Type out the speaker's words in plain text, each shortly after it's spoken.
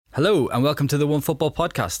Hello and welcome to the Onefootball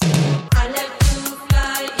Podcast.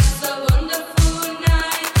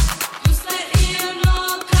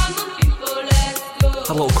 Had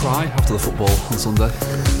a little cry after the football on Sunday.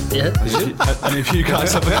 Yeah, Any of you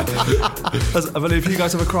guys have any of you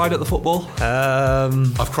guys ever cried at the football?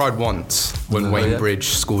 I've cried once when Wayne Bridge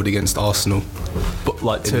scored against Arsenal, But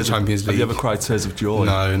like in the Champions League. Have you ever cried tears of joy?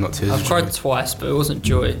 No, not tears. I've cried twice, but it wasn't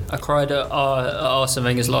joy. I cried at Arsene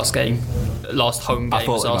Wenger's last home I game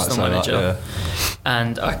thought as you might Arsenal say manager. that,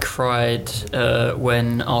 And I cried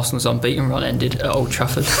when Arsenal's unbeaten run ended at Old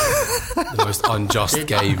Trafford. The most unjust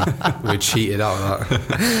game. We were cheated out of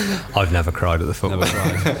that. I've never cried at the football. Never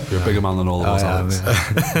cried. You're a bigger man than all of us, Alex.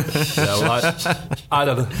 I'd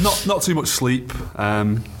had not too much sleep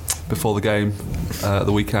before the game at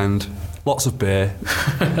the weekend. Lots of beer.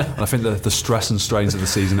 And I think the stress and strains of the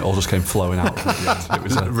season, it all just came flowing out at the end. It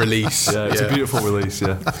was a Release. Yeah, it's a beautiful release,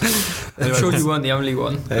 yeah. I'm sure you weren't the only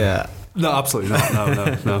one. Yeah. No, absolutely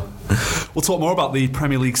not. No. We'll talk more about the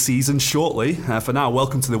Premier League season shortly. For now,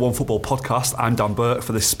 welcome to the Onefootball Podcast. I'm Dan Burke.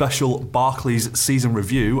 For this special Barclays season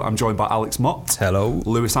review, I'm joined by Alex Mott. Hello.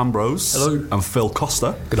 Lewis Ambrose. Hello. And Phil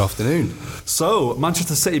Costa. Good afternoon. So,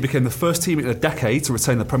 Manchester City became the first team in a decade to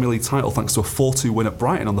retain the Premier League title thanks to a 4-2 win at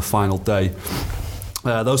Brighton on the final day.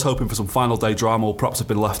 Those hoping for some final day drama will perhaps have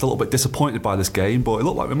been left a little bit disappointed by this game, but it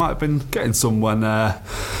looked like we might have been getting some when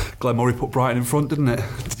Glenn Murray put Brighton in front, didn't it?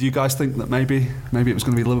 Did you guys think that maybe it was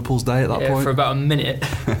going to be Liverpool's day at that point? For about a minute,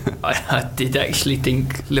 I did actually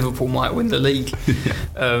think Liverpool might win the league.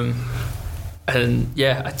 I don't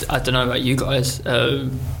know about you guys,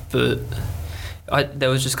 but there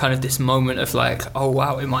was just kind of this moment of like, oh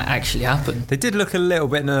wow, it might actually happen. They did look a little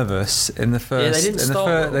bit nervous in the first. Yeah, they didn't start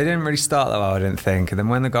well. They didn't really start that well, I didn't think. And then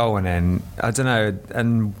when the goal went in, I don't know.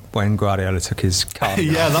 And when Guardiola took his card,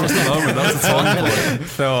 Yeah, that was the moment. That was the time.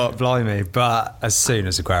 thought, blimey. But as soon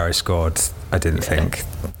as Aguero scored, I didn't think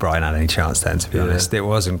Brighton had any chance then. To be honest, it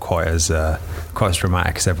wasn't quite as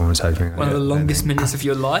dramatic as everyone was hoping. One of the longest minutes of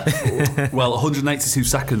your life. Well, 182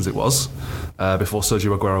 seconds it was before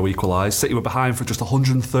Sergio Aguero equalised. City were behind for just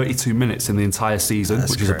 132 minutes in the entire season,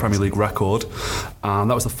 which is a Premier League record. And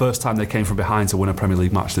that was the first time they came from behind to win a Premier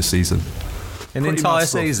League match this season. In the entire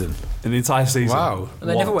season? In the entire season. Wow.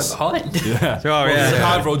 They never went behind. Yeah.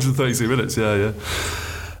 Behind for 132 minutes, yeah.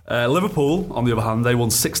 Liverpool, on the other hand, they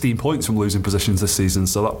won 16 points from losing positions this season,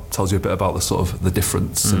 so that tells you a bit about the sort of the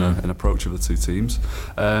difference in approach of the two teams.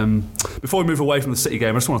 Before we move away from the City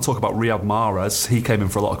game, I just want to talk about Riyad Mahrez. He came in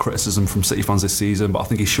for a lot of criticism from City fans this season, but I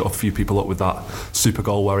think he shut a few people up with that super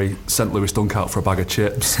goal where he sent Lewis Dunk out for a bag of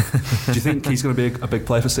chips. Do you think he's going to be a big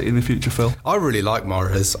player for City in the future, Phil? I really like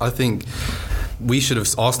Mahrez. I think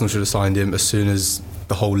Arsenal should have signed him as soon as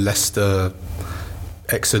the whole Leicester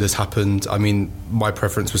exodus happened. I mean, my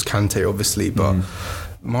preference was Kante, obviously, but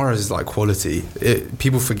Mahrez is like quality.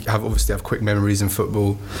 People have quick memories in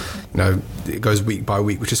football. You know, it goes week by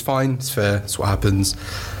week, which is fine. It's fair. It's what happens.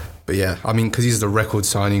 But yeah, I mean, because he's the record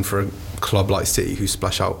signing for a club like City who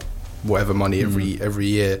splash out whatever money every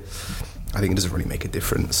year, I think it doesn't really make a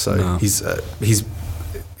difference. So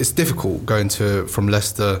it's difficult going from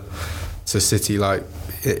Leicester to City. Like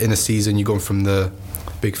in a season, you've gone from the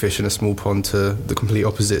big fish in a small pond to the complete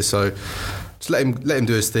opposite. So just let him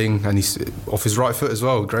do his thing, and he's off his right foot as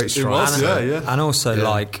well. Great strike. And also,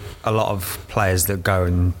 like a lot of players that go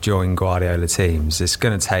and join Guardiola teams, it's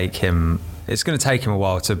going to take him a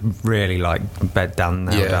while to really like bed down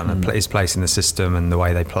his place in the system and the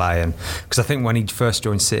way they play. And because I think when he first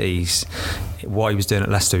joined City, what he was doing at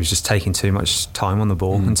Leicester was just taking too much time on the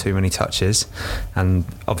ball and too many touches. And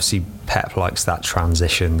obviously Pep likes that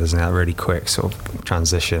transition, doesn't he? That really quick sort of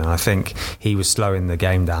transition. And I think he was slowing the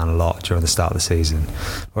game down a lot during the start of the season.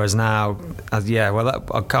 Whereas now, I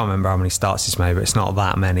can't remember how many starts he's made, but it's not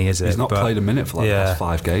that many, is it? He's not played a minute for the last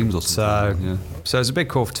 5 games or something. So it's a big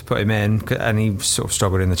call to put him in, and he sort of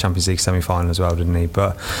struggled in the Champions League semi-final as well, didn't he?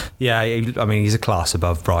 But yeah, he's a class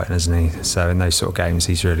above Brighton, isn't he? So in those sort of games,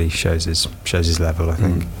 he's really shows his level, I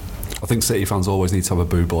think. I think City fans always need to have a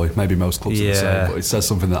boo boy. Maybe most clubs are the same, but it says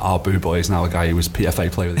something that our boo boy is now a guy who was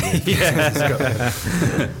PFA Player of the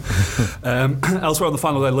Year. Elsewhere on the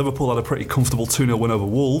final day, Liverpool had a pretty comfortable 2-0 win over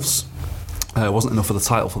Wolves. It wasn't enough for the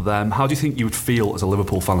title for them. How do you think you would feel as a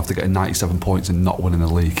Liverpool fan after getting 97 points and not winning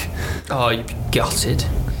the league? Oh, you'd be gutted.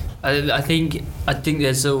 I think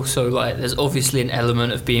there's also there's obviously an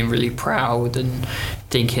element of being really proud and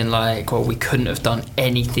thinking like, well, we couldn't have done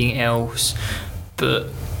anything else, but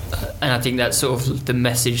and I think that's sort of the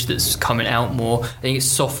message that's coming out more. I think it's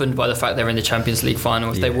softened by the fact they're in the Champions League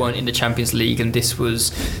final. If they weren't in the Champions League and this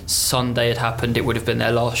was Sunday had happened, it would have been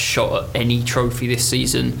their last shot at any trophy this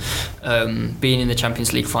season. Being in the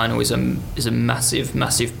Champions League final is a massive,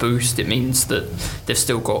 massive boost. It means that they've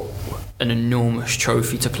still got an enormous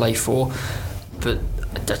trophy to play for. But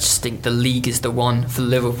I just think the league is the one for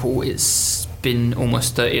Liverpool. It's been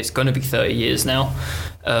almost 30, it's going to be 30 years now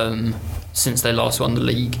since they last won the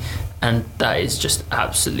league, and that is just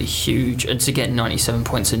absolutely huge. And to get 97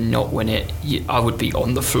 points and not win it, I would be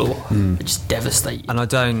on the floor. Just devastated. And I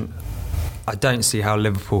don't see how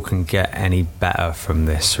Liverpool can get any better from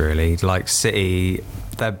this, really. Like City,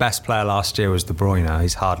 their best player last year was De Bruyne.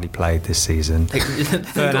 He's hardly played this season.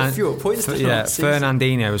 They've got fewer points than last season.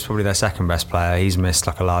 Fernandinho was probably their second best player. He's missed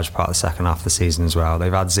like a large part of the second half of the season as well.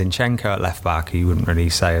 They've had Zinchenko at left back, who you wouldn't really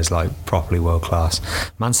say is like properly world class.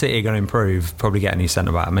 Man City are going to improve, probably get a new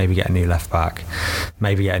centre back, maybe get a new left back,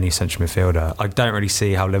 maybe get a new central midfielder. I don't really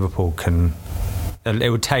see how Liverpool can.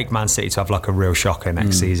 It would take Man City to have like a real shocker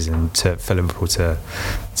next season for Liverpool to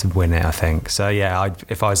win it, I think. So yeah,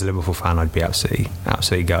 if I was a Liverpool fan, I'd be absolutely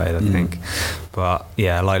gutted, I think. But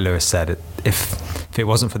yeah, like Lewis said, if it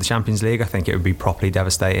wasn't for the Champions League, I think it would be properly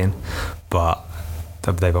devastating. But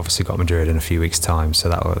they've obviously got Madrid in a few weeks' time, so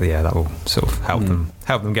that will sort of help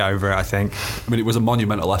them get over it, I think. I mean, it was a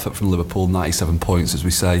monumental effort from Liverpool, 97 points, as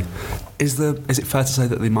we say. Is it fair to say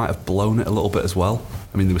that they might have blown it a little bit as well?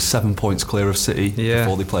 I mean, they were 7 points clear of City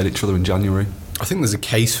before they played each other in January. I think there's a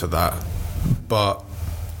case for that, but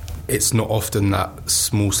it's not often that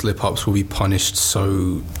small slip-ups will be punished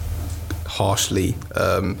so harshly.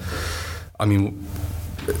 I mean,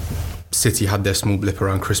 City had their small blip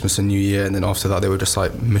around Christmas and New Year, and then after that they were just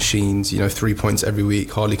like machines, 3 points every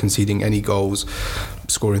week, hardly conceding any goals,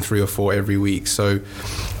 scoring 3 or 4 every week. So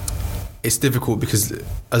it's difficult because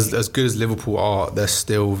as good as Liverpool are, they're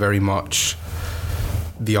still very much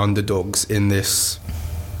the underdogs in this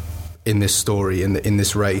story, in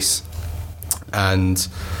this race. And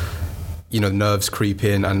nerves creep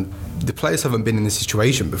in, and the players haven't been in this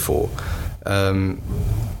situation before.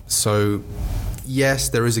 So yes,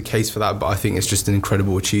 there is a case for that, but I think it's just an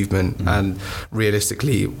incredible achievement. And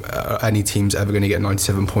realistically, any team's ever going to get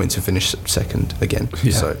 97 points and finish second again.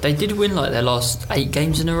 Yeah. So they did win like their last 8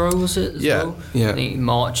 games in a row, was it? As well? Yeah. I think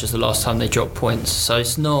March is the last time they dropped points. So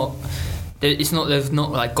it's not they've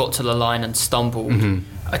not like got to the line and stumbled.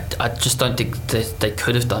 I just don't think they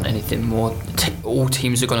could have done anything more. All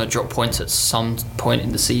teams are going to drop points at some point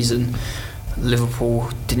in the season. Liverpool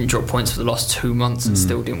didn't drop points for the last 2 months and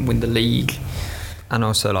still didn't win the league. And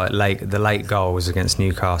also, like the late goals against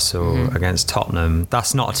Newcastle, against Tottenham,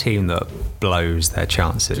 that's not a team that blows their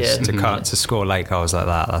chances. To score late goals like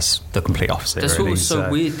that. That's the complete opposite. That's really. what was so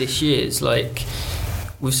weird this year. It's like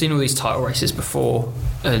we've seen all these title races before,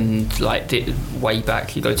 and like way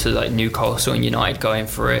back, you go to like Newcastle and United going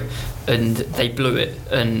for it, and they blew it.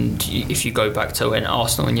 And if you go back to when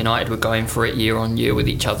Arsenal and United were going for it year on year with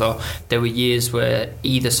each other, there were years where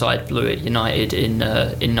either side blew it. United in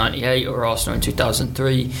 '98 or Arsenal in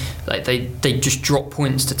 2003. Like they just drop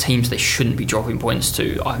points to teams they shouldn't be dropping points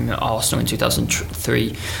to. I mean, Arsenal in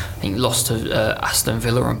 2003, I think lost to Aston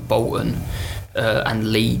Villa and Bolton.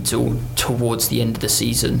 And Leeds all towards the end of the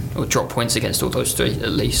season, or drop points against all those 3 at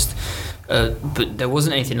least. But there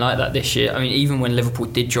wasn't anything like that this year. I mean, even when Liverpool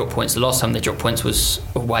did drop points, the last time they dropped points was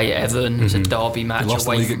away at Everton. It was a derby match. They lost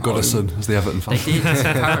the league at Goodison as the Everton fans. They did,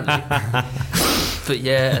 apparently. But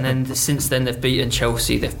yeah, and then since then they've beaten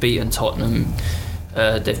Chelsea, they've beaten Tottenham.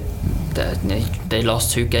 They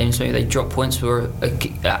lost 2 games. Maybe they dropped points for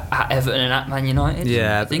at Everton and at Man United.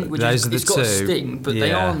 Yeah, I think those are the it's got 2. a sting, but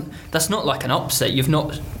they aren't. That's not like an upset. You've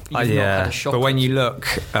not had a shock. But when you look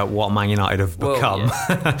at what Man United have become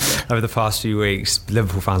over the past few weeks,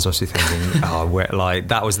 Liverpool fans obviously thinking,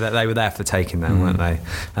 they were there for taking them, weren't they?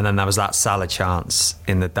 And then there was that Salah chance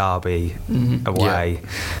in the derby away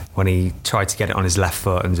when he tried to get it on his left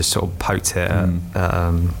foot and just sort of poked it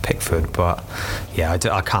at Pickford. But yeah, I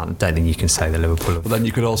don't think you can say that Liverpool have. But then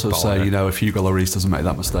you could also say, if Hugo Lloris doesn't make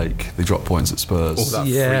that mistake, they drop points at Spurs. All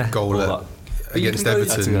that free goal against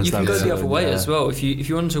Everton. You can go the other way as well. If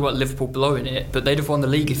you want to talk about Liverpool blowing it, but they'd have won the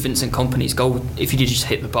league if Vincent Kompany's goal, if he did just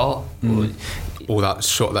hit the bar. all that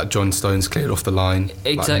shot that John Stones cleared off the line,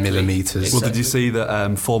 exactly, like millimetres. Well, did you see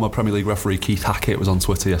that former Premier League referee Keith Hackett was on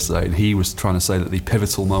Twitter yesterday, and he was trying to say that the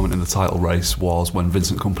pivotal moment in the title race was when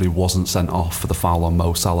Vincent Kompany wasn't sent off for the foul on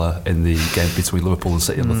Mo Salah in the game between Liverpool and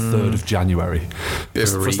City on the 3rd of January. Bit of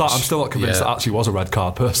a For reach. start, I'm still not convinced that actually was a red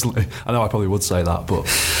card, personally. I know I probably would say that, but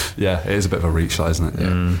yeah, it is a bit of a reach, isn't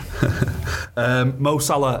it? Yeah. Mo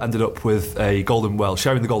Salah ended up with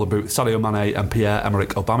sharing the golden boot with Sadio Mane and Pierre-Emerick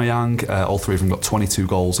Aubameyang. All three of them got 22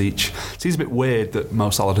 goals each. Seems a bit weird that Mo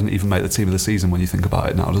Salah didn't even make the team of the season when you think about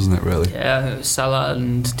it now, doesn't it, really? Yeah, Salah,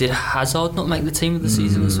 and did Hazard not make the team of the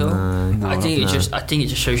season as well? No, I think it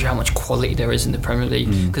just shows you how much quality there is in the Premier League.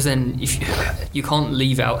 Because then if you can't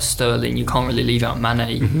leave out Sterling, you can't really leave out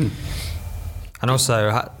Mane. And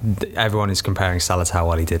also, everyone is comparing Salah to how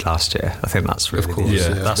well he did last year. I think that's really,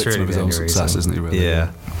 that's really his own success, isn't he? Really?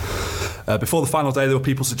 Yeah. Before the final day, there were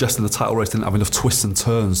people suggesting the title race didn't have enough twists and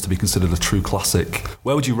turns to be considered a true classic.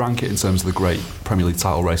 Where would you rank it in terms of the great Premier League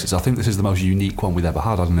title races? I think this is the most unique one we've ever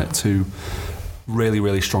had, hasn't it? Two really,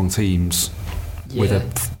 really strong teams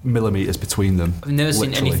with millimetres between them. I've never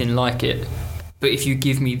seen anything like it. But if you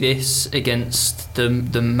give me this against the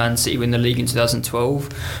Man City win the league in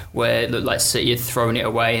 2012, where it looked like City had thrown it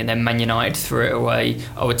away and then Man United threw it away,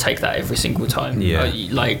 I would take that every single time. Yeah.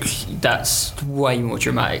 That's way more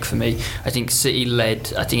dramatic for me. I think City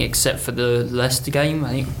led, except for the Leicester game, I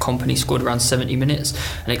think Kompany scored around 70 minutes,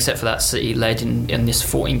 and except for that, City led in this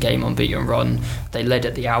 14-game unbeaten run. They led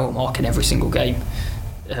at the hour mark in every single game.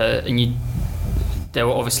 There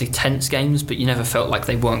were obviously tense games, but you never felt like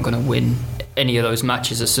they weren't going to win any of those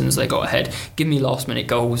matches as soon as they got ahead. Give me last-minute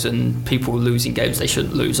goals and people losing games they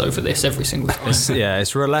shouldn't lose over this every single time.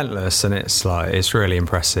 It's relentless, and it's really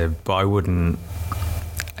impressive. But I wouldn't.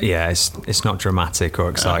 Yeah, it's not dramatic or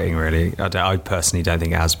exciting, really. I personally don't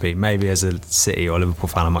think it has been. Maybe as a City or Liverpool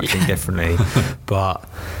fan, I might think differently. But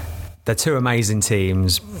they're two amazing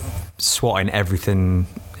teams, swatting everything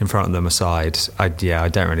in front of them aside. I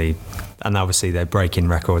don't really. And obviously they're breaking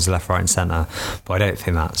records left, right and centre, but I don't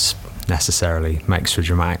think that's necessarily makes for a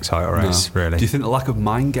dramatic title race, really. Do you think the lack of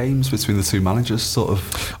mind games between the two managers sort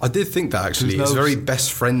of... I did think that, actually. It was very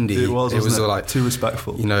best friendly. It was like too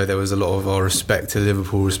respectful. There was a lot of our respect to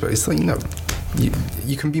Liverpool respect. It's like,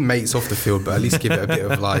 you can be mates off the field, but at least give it a bit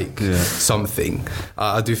of something.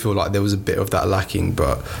 I do feel like there was a bit of that lacking,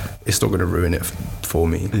 but it's not going to ruin it for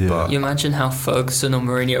me. Yeah. But you imagine how Ferguson or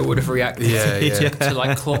Mourinho would have reacted to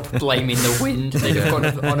like Klopp blaming the wind. They'd have gone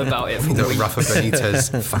on about it for weeks. Rafa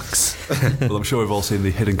Benitez, facts. Well, I'm sure we've all seen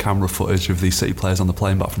the hidden camera footage of these City players on the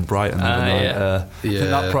plane back from Brighton. I think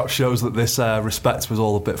that perhaps shows that this respect was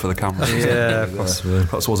all a bit for the camera. Yeah, possibly.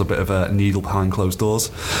 Perhaps was a bit of a needle behind closed doors.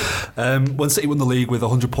 When City won the league with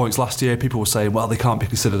 100 points last year, people were saying, well, they can't be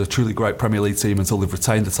considered a truly great Premier League team until they've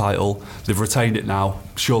retained the title. They've retained it now.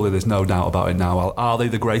 Surely there's no doubt about it now. Are they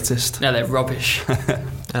the greatest? No, they're rubbish.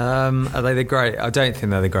 Are they the great? I don't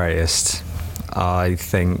think they're the greatest. I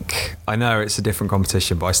know it's a different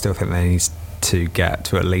competition, but I still think they need to get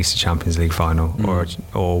to at least a Champions League final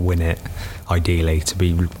or win it, ideally, to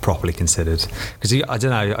be properly considered. Because I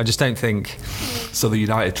don't know, I just don't think... So the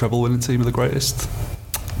United treble winning team are the greatest?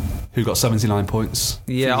 Who got 79 points?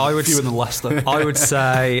 Yeah, fewer than Leicester. I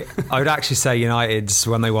would actually say United's,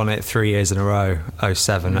 when they won it 3 years in a row,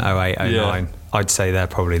 07, 08, 09, I'd say they're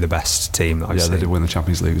probably the best team that I've seen. They did win the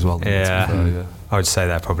Champions League as well. I would say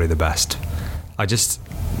they're probably the best.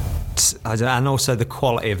 And also the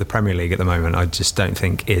quality of the Premier League at the moment, I just don't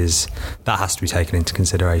think that has to be taken into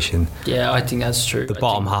consideration. Yeah, I think that's true. The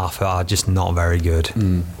bottom half are just not very good.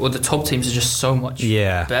 Well, the top teams are just so much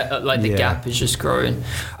better. Like the gap is just growing.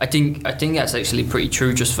 I think that's actually pretty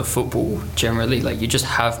true just for football generally. Like you just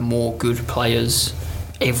have more good players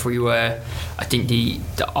everywhere. I think the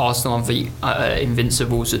Arsenal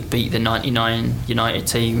Invincibles would beat the 99 United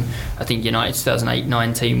team. I think United's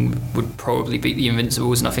 2008-9 team would probably beat the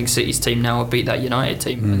Invincibles, and I think City's team now would beat that United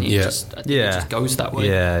team. And it just goes that way.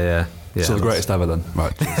 Yeah, so the greatest ever then,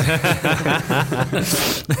 right?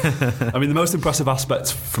 I mean, the most impressive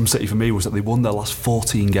aspect from City for me was that they won their last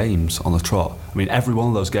 14 games on the trot. I mean, every one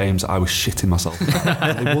of those games I was shitting myself.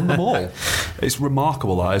 They won them all. It's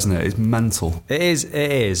remarkable, that, isn't it? It's mental. It is,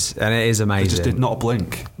 and it is amazing. They just did not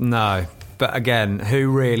blink. No, but again,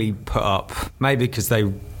 who really put up? Maybe because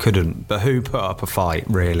they couldn't, but who put up a fight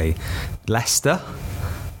really? Leicester.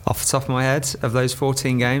 Off the top of my head, of those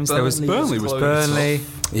 14 games, Burnley was Burnley.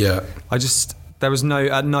 Yeah, there was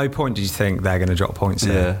at no point did you think they're going to drop points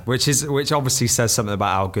here, which obviously says something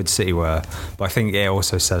about how good City were, but I think it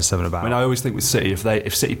also says something about... I mean, I always think with City,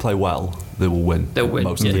 if City play well, they will win. They'll win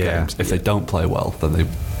most of the games. If they don't play well, then they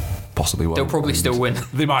possibly won't. They'll probably still win.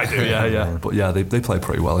 They might do, yeah. But yeah, they play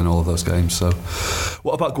pretty well in all of those games. So,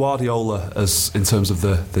 what about Guardiola as in terms of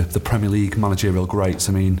the Premier League managerial greats?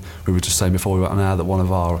 I mean, we were just saying before we went on air that one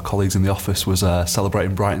of our colleagues in the office was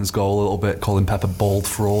celebrating Brighton's goal a little bit, calling Pep a bald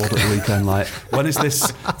fraud at the weekend. Like, when is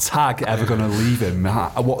this tag ever going to leave him?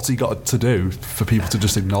 What's he got to do for people to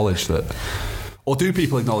just acknowledge that? Or do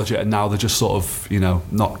people acknowledge it and now they're just sort of,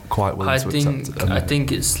 not quite willing to accept it? I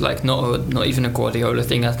think it's like not even a Guardiola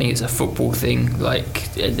thing. I think it's a football thing.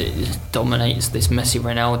 Like, it dominates this Messi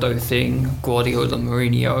Ronaldo thing. Guardiola,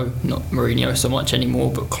 Mourinho, not Mourinho so much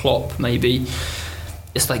anymore, but Klopp maybe.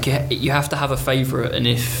 It's like you have to have a favourite, and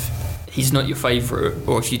if he's not your favourite,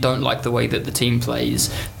 or if you don't like the way that the team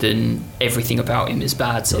plays, then everything about him is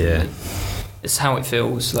bad suddenly. Yeah. It's how it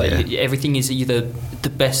feels. Like everything is either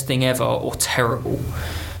the best thing ever or terrible.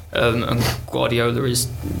 And Guardiola is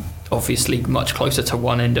obviously much closer to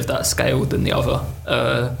one end of that scale than the other.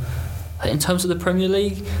 In terms of the Premier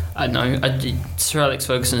League, I don't know. Sir Alex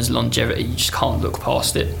Ferguson's longevity, you just can't look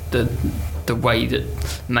past it. The way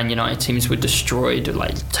that Man United teams were destroyed,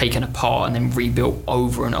 like taken apart and then rebuilt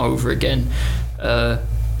over and over again. I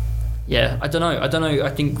don't know. I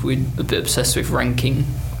think we're a bit obsessed with ranking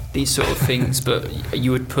these sort of things, but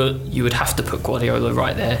you would have to put Guardiola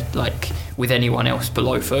right there, like with anyone else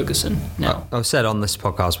below Ferguson now. I've said on this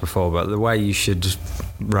podcast before, but the way you should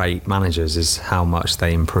rate managers is how much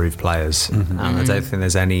they improve players. And I don't think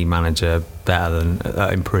there's any manager better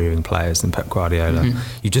than improving players than Pep Guardiola.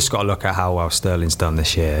 You just got to look at how well Sterling's done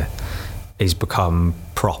this year. He's become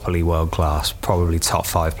properly world class, probably top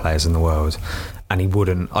 5 players in the world. And he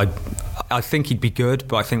wouldn't. I think he'd be good,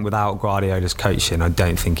 but I think without Guardiola's coaching, I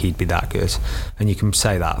don't think he'd be that good. And you can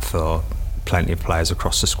say that for plenty of players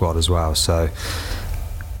across the squad as well. So,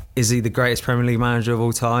 is he the greatest Premier League manager of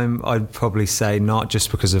all time? I'd probably say not,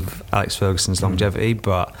 just because of Alex Ferguson's longevity.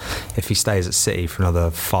 But if he stays at City for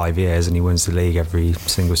another 5 years and he wins the league every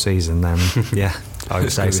single season, then yeah, I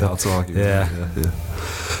would say so. Hard to argue. Yeah.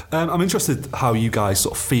 I'm interested how you guys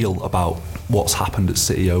sort of feel about what's happened at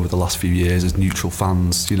City over the last few years as neutral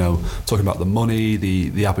fans, talking about the money,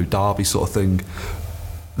 the Abu Dhabi sort of thing,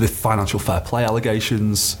 the financial fair play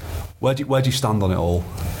allegations. Where do you stand on it all?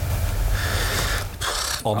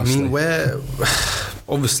 Honestly. I mean, where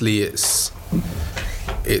obviously it's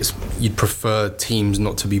you'd prefer teams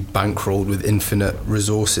not to be bankrolled with infinite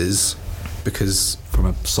resources, because from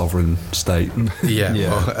a sovereign state.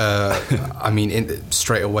 Well, I mean,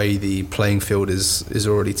 straight away the playing field is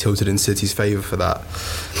already tilted in City's favour for that.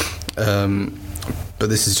 But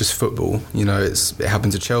this is just football, it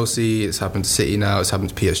happened to Chelsea, it's happened to City now, it's happened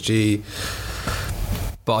to PSG.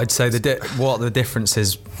 But I'd say what the difference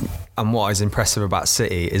is, and what is impressive about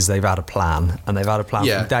City, is they've had a plan, and they've had a plan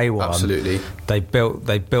from day one. Absolutely. They built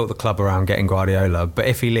the club around getting Guardiola, but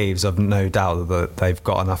if he leaves, I've no doubt that they've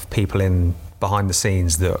got enough people in behind the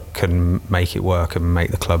scenes that can make it work and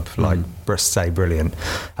make the club say brilliant.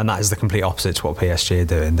 And that is the complete opposite to what PSG are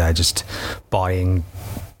doing. They're just buying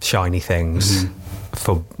shiny things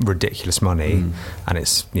for ridiculous money, and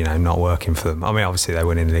it's not working for them. I mean, obviously they're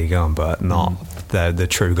winning the league on, but not the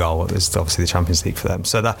true goal is obviously the Champions League for them.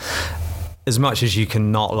 So that, as much as you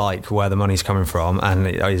can not like where the money's coming from, and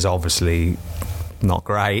it is obviously not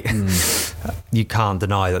great, you can't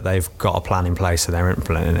deny that they've got a plan in place and they're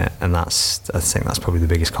implementing it, and I think that's probably the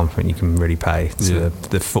biggest compliment you can really pay to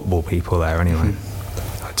the football people there anyway.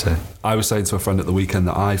 I'd say. I was saying to a friend at the weekend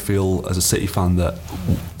that I feel as a City fan that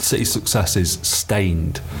City's success is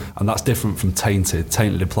stained, and that's different from tainted.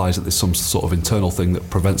 Tainted implies that there's some sort of internal thing that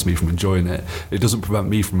prevents me from enjoying it. It doesn't prevent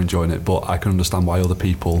me from enjoying it, but I can understand why other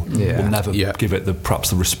people will never give it perhaps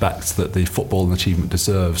the respect that the football and achievement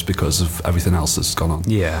deserves because of everything else that's gone on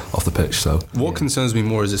off the pitch. So what concerns me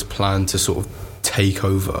more is this plan to sort of take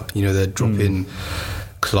over. They're dropping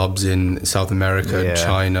clubs in South America,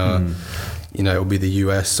 China. It'll be the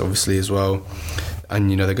US obviously as well,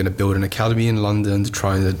 and they're going to build an academy in London to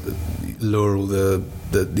try and lure all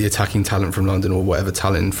the attacking talent from London, or whatever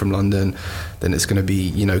talent from London. Then it's going to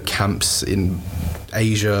be camps in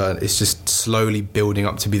Asia. It's just slowly building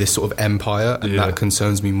up to be this sort of empire, and that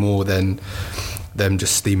concerns me more than them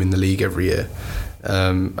just steaming the league every year.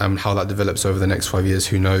 And how that develops over the next 5 years,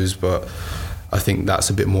 who knows, but I think that's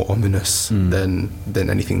a bit more ominous than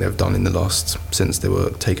anything they've done in the last, since they were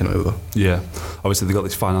taken over. Yeah, obviously they've got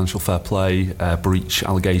this financial fair play breach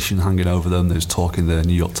allegation hanging over them. There's talk in the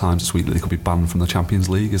New York Times this week that they could be banned from the Champions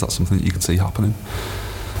League. Is that something that you can see happening?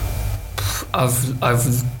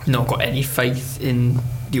 I've not got any faith in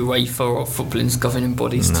the UEFA or footballing's governing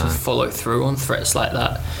bodies to follow through on threats like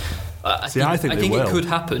that. I think it could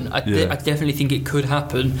happen. I definitely think it could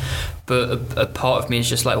happen, But a part of me is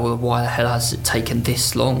just like, well, why the hell has it taken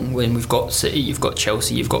this long when we've got City, you've got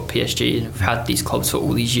Chelsea, you've got PSG, and we've had these clubs for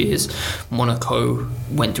all these years. Monaco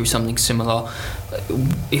went through something similar.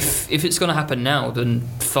 If it's going to happen now, then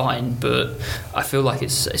fine, but I feel like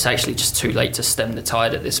it's actually just too late to stem the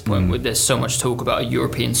tide at this point. There's so much talk about a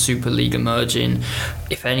European Super League emerging.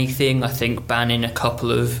 If anything, I think banning a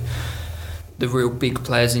couple of the real big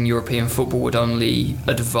players in European football would only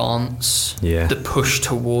advance the push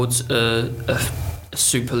towards a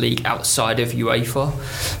Super League outside of UEFA.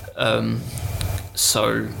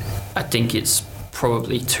 So I think it's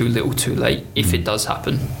probably too little too late if it does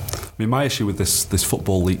happen. I mean, my issue with this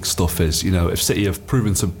football league stuff is, if City have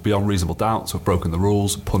proven to beyond reasonable doubt to have broken the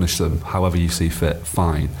rules, punish them however you see fit,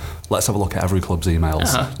 fine. Let's have a look at every club's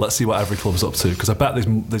emails. Let's see what every club's up to, because I bet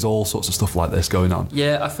there's all sorts of stuff like this going on.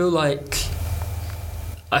 Yeah, I feel like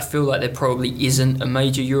there probably isn't a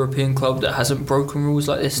major European club that hasn't broken rules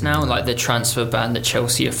like this now, like the transfer ban that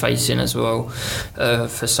Chelsea are facing as well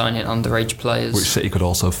for signing underage players, which City could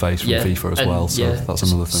also face from FIFA as well. So that's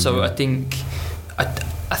another thing. So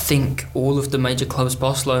I think all of the major clubs,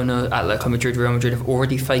 Barcelona, Atletico Madrid, Real Madrid, have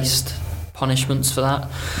already faced punishments for that.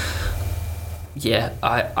 Yeah,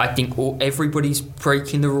 I think everybody's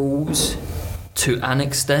breaking the rules to an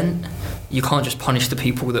extent. You can't just punish the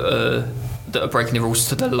people that are breaking the rules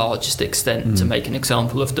to the largest extent to make an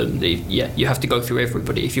example of them. You have to go through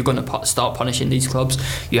everybody. If you're going to start punishing these clubs,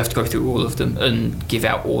 you have to go through all of them and give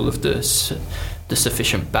out all of the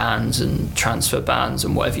sufficient bans and transfer bans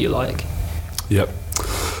and whatever you like. Yep.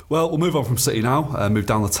 Well, we'll move on from City now, move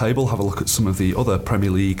down the table, have a look at some of the other Premier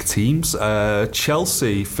League teams.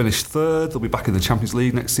 Chelsea finished third. They'll be back in the Champions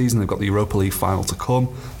League next season. They've got the Europa League final to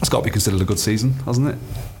come. That's got to be considered a good season, hasn't it,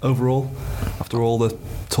 overall, after all the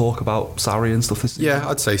talk about Sarri and stuff this season? Yeah,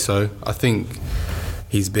 I'd say so. I think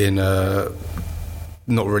he's been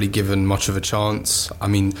not really given much of a chance. I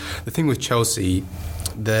mean, the thing with Chelsea,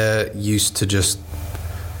 they're used to just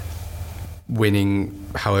winning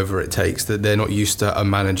however it takes. That they're not used to a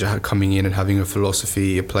manager coming in and having a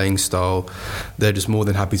philosophy, a playing style. They're just more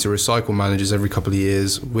than happy to recycle managers every couple of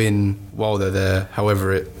years, win while they're there,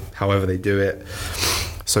 however they do it.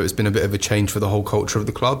 So it's been a bit of a change for the whole culture of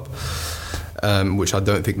the club, which I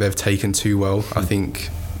don't think they've taken too well. I think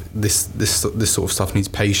this sort of stuff needs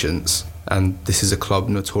patience, and this is a club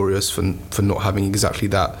notorious for not having exactly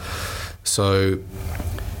that. So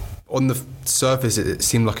on the surface it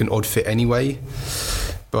seemed like an odd fit anyway,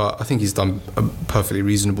 but I think he's done a perfectly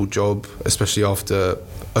reasonable job, especially after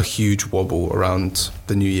a huge wobble around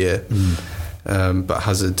the new year. But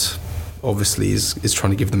Hazard obviously is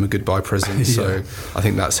trying to give them a goodbye present, so I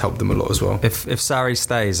think that's helped them a lot as well. If Sarri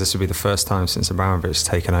stays, this would be the first time since Abramovich's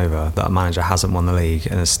taken over that a manager hasn't won the league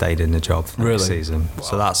and has stayed in the job for the season. Wow.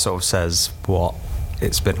 So that sort of says what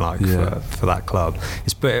it's been like for that club.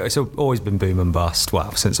 It's always been boom and bust,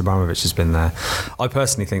 well, since Abramovich has been there. I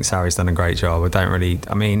personally think Sarri's done a great job.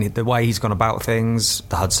 I mean, the way he's gone about things,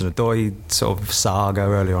 the Hudson-Odoi sort of saga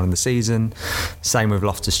earlier on in the season, same with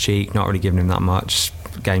Loftus-Cheek, not really giving him that much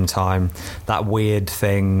game time. That weird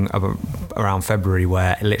thing around February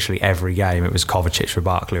where literally every game it was Kovacic for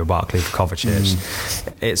Barkley or Barkley for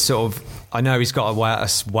Kovacic. It's sort of, I know he's got a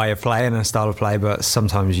way of playing and a style of play, but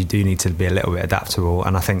sometimes you do need to be a little bit adaptable,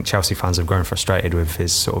 and I think Chelsea fans have grown frustrated with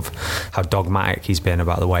his sort of how dogmatic he's been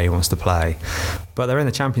about the way he wants to play. But they're in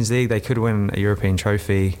the Champions League, they could win a European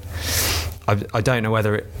trophy. I don't know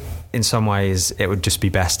whether in some ways it would just be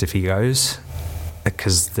best if he goes,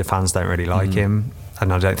 because the fans don't really like him,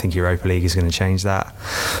 and I don't think Europa League is going to change that.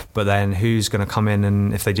 But then who's going to come in,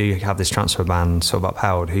 and if they do have this transfer ban sort of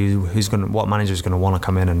upheld, what manager is going to want to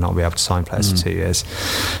come in and not be able to sign players for 2 years?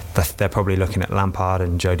 They're probably looking at Lampard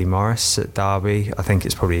and Jody Morris at Derby. I think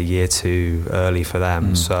it's probably a year too early for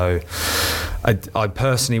them. So I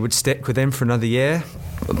personally would stick with him for another year.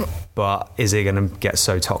 But is it going to get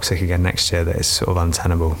so toxic again next year that it's sort of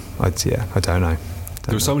untenable? I don't know.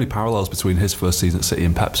 There were so many parallels between his first season at City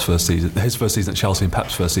and Pep's first season, his first season at Chelsea and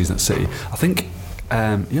Pep's first season at City. I think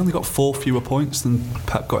he only got 4 fewer points than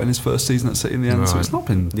Pep got in his first season at City in the end. Right. So it's not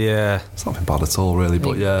been bad at all, really.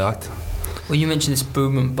 But well, you mentioned this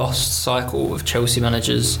boom and bust cycle of Chelsea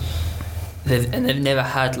managers, they've never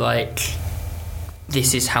had like,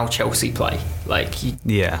 this is how Chelsea play. Like,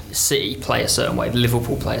 City play a certain way,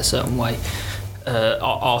 Liverpool play a certain way.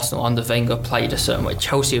 Arsenal under Wenger played a certain way.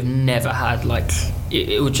 Chelsea have never had like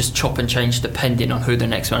it would just chop and change depending on who the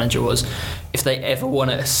next manager was. if they ever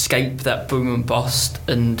want to escape that boom and bust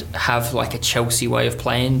and have like a Chelsea way of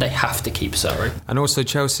playing, they have to keep Sarri. And also,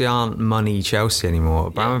 Chelsea aren't money Chelsea anymore.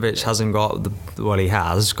 Abramovich hasn't got he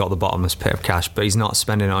has got the bottomless pit of cash, but he's not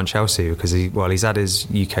spending it on Chelsea because he's had his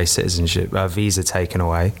UK citizenship visa taken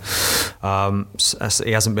away.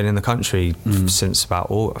 He hasn't been in the country since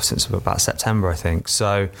about September, I think.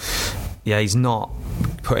 So yeah, he's not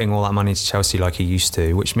putting all that money into Chelsea like he used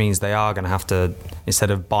to, which means they are going to have to,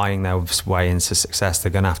 instead of buying their way into success,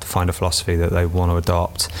 they're going to have to find a philosophy that they want to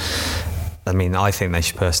adopt. I mean, I think they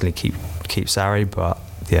should personally keep Sarri, but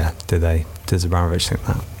yeah, does Abramovich think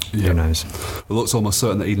that? Yeah. Who knows? It looks almost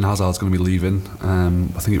certain that Eden Hazard's going to be leaving.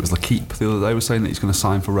 I think it was L'Equipe the other day was saying that he's going to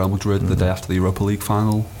sign for Real Madrid the day after the Europa League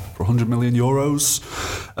final for €100 million.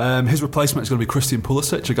 His replacement is going to be Christian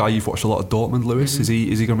Pulisic, a guy you've watched a lot of Dortmund, Lewis. Is he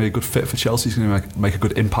going to be a good fit for Chelsea? He's going to make a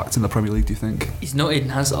good impact in the Premier League, do you think? He's not Eden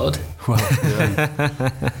Hazard. Well,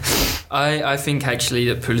 yeah. I think actually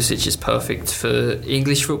that Pulisic is perfect for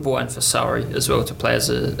English football and for Sarri as well, to play as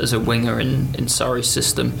a winger in Sarri's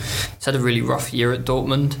system. He's had a really rough year at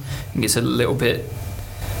Dortmund. I think it's a little bit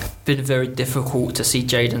been very difficult to see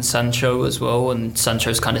Jadon Sancho as well, and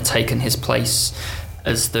Sancho's kind of taken his place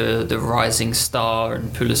as the rising star,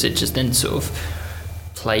 and Pulisic has then sort of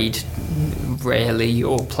played rarely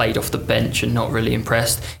or played off the bench and not really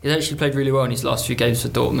impressed. He's actually played really well in his last few games for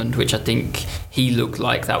Dortmund, which I think he looked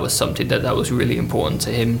like that was something that was really important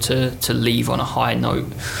to him to leave on a high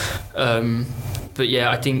note. But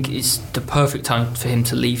yeah, I think it's the perfect time for him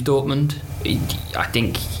to leave Dortmund. I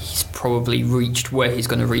think he's probably reached where he's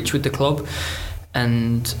going to reach with the club,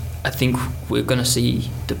 and I think we're going to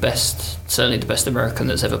see certainly the best American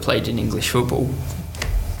that's ever played in English football.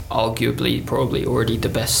 Arguably, probably already the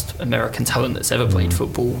best American talent that's ever played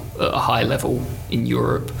football at a high level in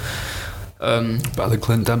Europe. Better than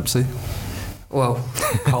Clint Dempsey? Well,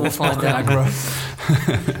 we'll find out.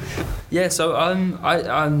 Yeah, so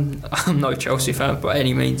I'm no Chelsea fan by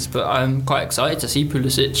any means, but I'm quite excited to see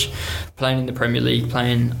Pulisic playing in the Premier League,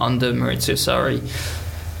 playing under Maurizio Sarri.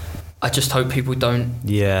 I just hope people don't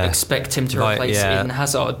expect him to replace Eden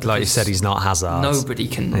Hazard. Like you said, he's not Hazard. Nobody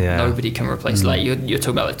can replace. Like you're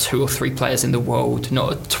talking about like 2 or 3 players in the world,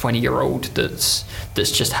 not a 20-year-old that's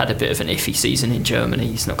just had a bit of an iffy season in Germany.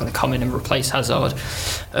 He's not going to come in and replace Hazard.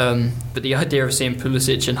 But the idea of seeing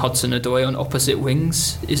Pulisic and Hudson-Odoi on opposite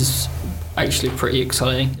wings is actually pretty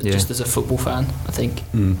exciting, just as a football fan, I think.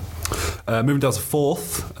 Moving down to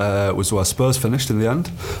 4th was where Spurs finished in the end.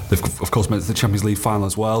 They've of course made it to the Champions League final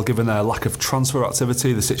as well. Given their lack of transfer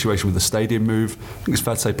activity, the situation with the stadium move, I think it's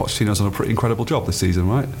fair to say Pochettino's done a pretty incredible job this season,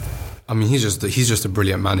 right? I mean, he's just a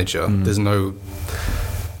brilliant manager. There's no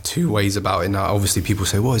two ways about it now. Obviously people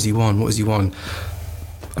say, what has he won?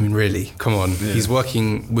 I mean, really, come on. Yeah. He's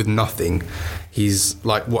working with nothing. He's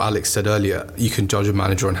like what Alex said earlier, you can judge a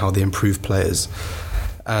manager on how they improve players.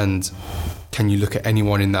 And can you look at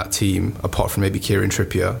anyone in that team, apart from maybe Kieran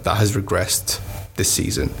Trippier, that has regressed this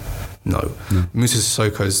season? No. Moussa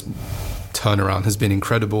Sissoko's turnaround has been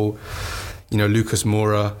incredible. You know, Lucas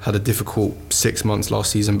Moura had a difficult 6 months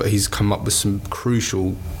last season, but he's come up with some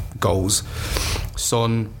crucial goals.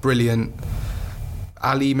 Son, brilliant.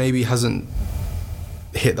 Ali maybe hasn't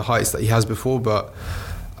hit the heights that he has before, but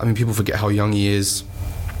I mean, people forget how young he is.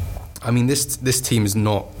 I mean, this team is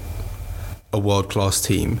not a world-class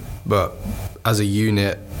team, but as a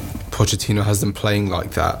unit, Pochettino has them playing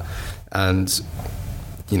like that, and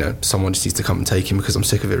you know, someone just needs to come and take him because I'm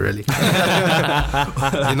sick of it, really.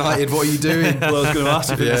 United, what are you doing? Well, I was going to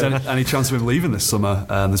ask if there's any chance of him leaving this summer.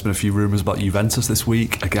 There's been a few rumours about Juventus this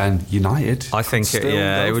week. Again, United. I think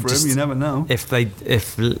it would just. You never know. If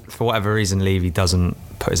for whatever reason Levy doesn't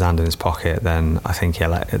put his hand in his pocket, then I think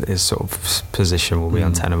his sort of position will be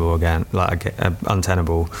untenable again.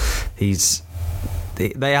 Untenable.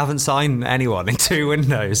 They haven't signed anyone in 2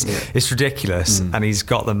 windows. Yeah. It's ridiculous. And he's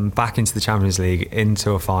got them back into the Champions League,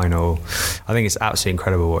 into a final. I think it's absolutely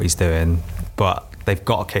incredible what he's doing. But they've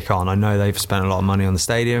got to kick on. I know they've spent a lot of money on the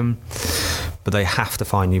stadium, but they have to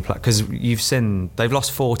find new players. Because you've seen they've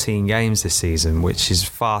lost 14 games this season, which is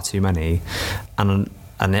far too many. And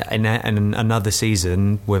in another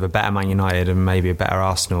season with a better Man United and maybe a better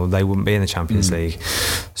Arsenal, they wouldn't be in the Champions League.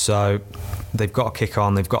 So they've got to kick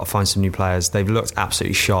on. They've got to find some new players. They've looked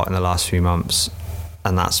absolutely shot in the last few months,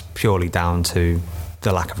 and that's purely down to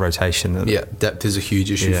the lack of rotation. Depth is a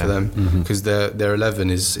huge issue for them because their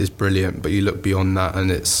 11 is brilliant, but you look beyond that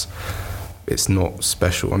and it's not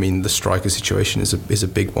special. I mean, the striker situation is a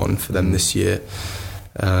big one for them this year.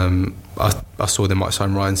 I saw they might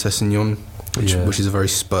sign Ryan Sessegnon, which is a very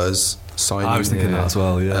Spurs signing. I was thinking that as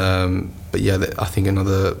well. But I think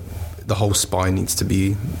the whole spine needs to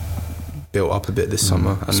be built up a bit this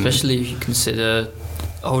summer. And especially if you consider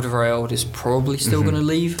Alderweireld is probably still going to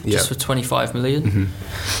leave just for 25 million.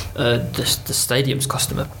 The stadium's cost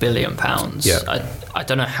them £1 billion. I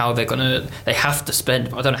don't know how they have to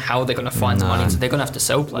spend, but I don't know how they're going to find the money. So they're going to have to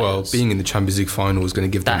sell players. Well, being in the Champions League final is going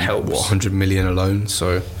to give them 100 million alone.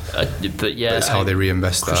 So, but yeah, that's how they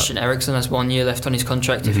reinvest Christian Eriksen has 1 year left on his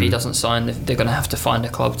contract. If he doesn't sign, they're going to have to find a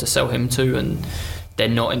club to sell him to, and they're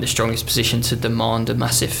not in the strongest position to demand a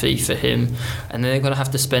massive fee for him, and they're going to have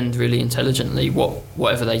to spend really intelligently.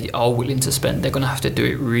 Whatever they are willing to spend, they're going to have to do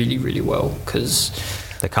it really, really well, because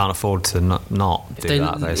they can't afford to not do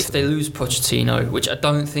that. Basically. If they lose Pochettino, which I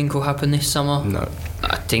don't think will happen this summer, no,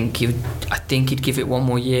 I think he'd give it 1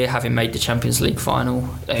 more year, having made the Champions League final.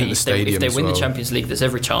 If they win the Champions League, there's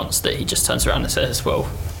every chance that he just turns around and says, "Well,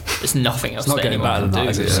 there's nothing else that anyone can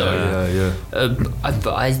do."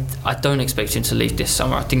 But I don't expect him to leave this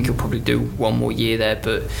summer. I think he'll probably do 1 more year there.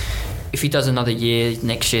 But if he does another year,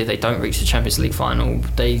 next year they don't reach the Champions League final,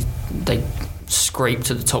 they scrape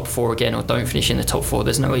to the top 4 again, or don't finish in the top 4,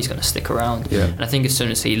 there's no way he's going to stick around. And I think as soon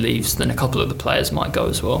as he leaves, then a couple of the players might go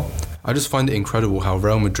as well. I just find it incredible how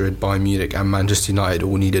Real Madrid, Bayern Munich and Manchester United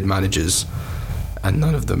all needed managers, and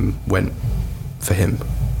none of them went for him.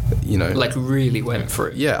 Like really went for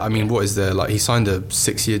it. Yeah, I mean, what is there? Like, he signed a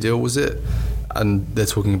 6-year deal, was it? And they're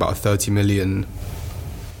talking about 30 million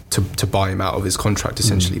to buy him out of his contract,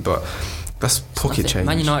 essentially. But that's pocket change.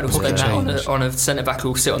 Man United will spend that on a centre back who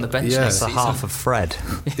will sit on the bench. Yeah, it's a half of Fred.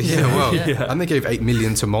 And they gave 8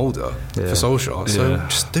 million to Mulder for Solskjaer. So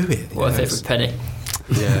just do it. Worth every penny.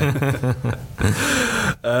 Yeah.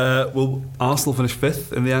 Well, Arsenal finished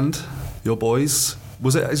 5th in the end. Your boys.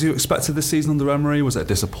 Was it as you expected this season under Emery? Was it a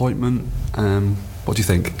disappointment? What do you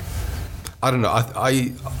think? I don't know.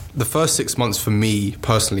 I the first 6 months for me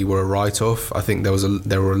personally were a write-off. I think there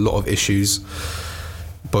were a lot of issues,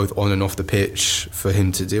 both on and off the pitch, for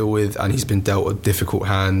him to deal with, and he's been dealt a difficult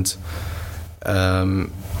hand. That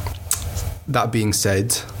being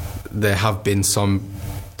said, there have been some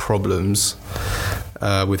problems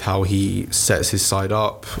with how he sets his side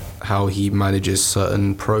up, how he manages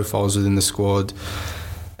certain profiles within the squad.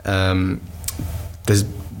 We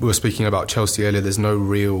were speaking about Chelsea earlier. There's no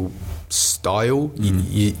real style.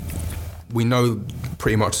 We know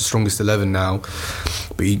pretty much the strongest 11 now,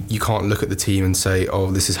 but you can't look at the team and say, oh,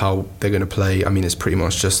 this is how they're going to play. I mean, it's pretty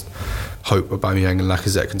much just hope Aubameyang and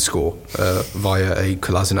Lacazette can score via a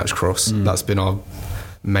Kolasinac cross. That's been our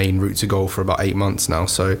main route to goal for about 8 months now.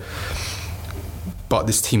 But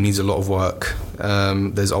this team needs a lot of work.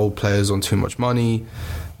 There's old players on too much money.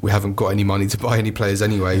 We haven't got any money to buy any players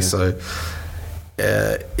anyway, so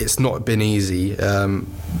it's not been easy.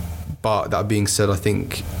 But that being said, I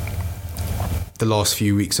think the last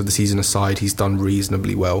few weeks of the season aside, he's done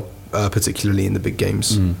reasonably well, particularly in the big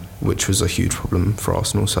games, which was a huge problem for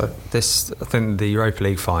Arsenal. So I think the Europa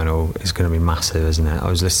League final is going to be massive, isn't it? I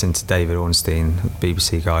was listening to David Ornstein,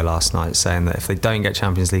 BBC guy, last night, saying that if they don't get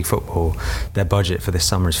Champions League football, their budget for this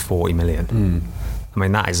summer is 40 million. I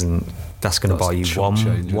mean, that's going to buy you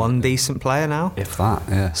one decent player now, if that.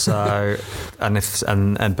 Yeah. So,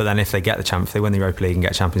 but then if they get if they win the Europa League and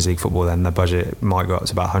get Champions League football, then their budget might go up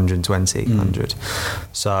to about 100.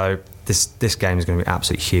 So this game is going to be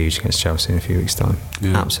absolutely huge against Chelsea in a few weeks' time.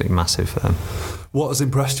 Absolutely massive for them. What has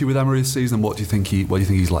impressed you with Emery this season? What do you think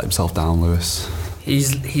he's let himself down, Lewis?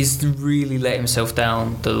 He's really let himself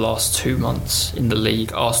down the last 2 months in the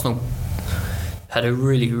league. Arsenal had a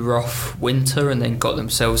really rough winter and then got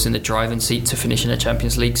themselves in the driving seat to finish in a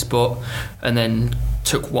Champions League spot, and then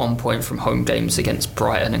took 1 point from home games against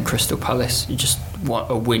Brighton and Crystal Palace. You just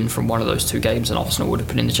want a win from one of those 2 games and Arsenal would have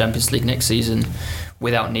been in the Champions League next season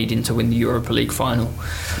without needing to win the Europa League final.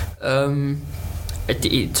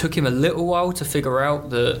 It took him a little while to figure out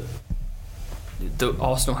that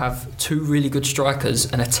Arsenal have 2 really good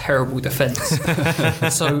strikers and a terrible defence.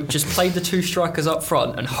 So just play the 2 strikers up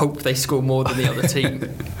front and hope they score more than the other team.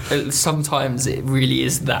 Sometimes it really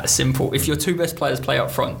is that simple. If your 2 best players play up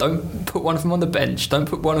front, don't put one of them on the bench, don't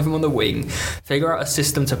put one of them on the wing. Figure out a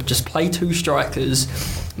system to just play 2 strikers.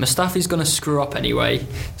 Mustafi's going to screw up anyway,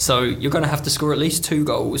 so you're going to have to score at least 2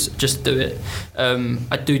 goals. Just do it.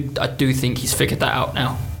 I do think he's figured that out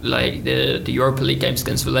now. Like the Europa League games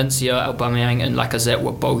against Valencia, Aubameyang and Lacazette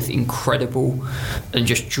were both incredible and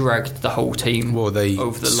just dragged the whole team over the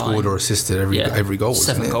line. They scored or assisted every goal.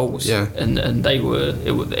 7 goals. Yeah, and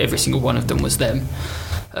every single one of them was them.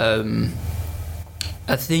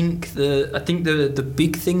 I think the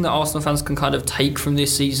big thing that Arsenal fans can kind of take from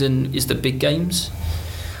this season is the big games.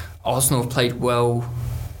 Arsenal have played well.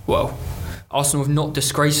 Arsenal have not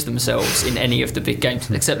disgraced themselves in any of the big games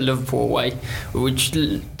except Liverpool away, which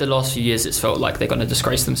the last few years it's felt like they're going to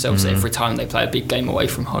disgrace themselves every time they play a big game away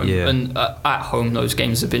from home. And at home those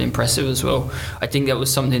games have been impressive as well. I think that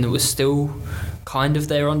was something that was still kind of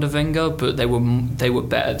there under Wenger, but they were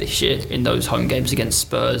better this year in those home games against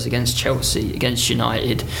Spurs, against Chelsea, against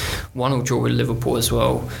United. 1-1 draw with Liverpool as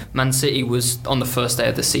well. Man City was on the first day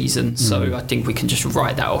of the season, so I think we can just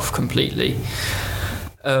write that off completely.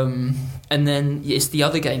 And then it's the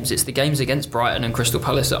other games. It's the games against Brighton and Crystal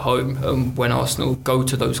Palace at home. When Arsenal go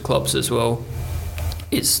to those clubs as well,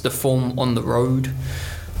 it's the form on the road.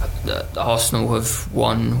 Arsenal have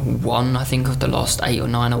won one, I think, of the last 8 or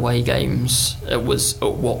 9 away games. It was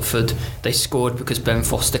at Watford. They scored because Ben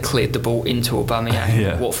Foster cleared the ball into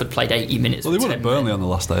Aubameyang. Watford played 80 minutes. Well, they won at Burnley on the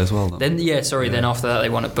last day as well. Then after that they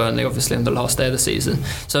won at Burnley, obviously, on the last day of the season.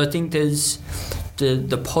 So I think there's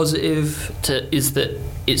the positive is that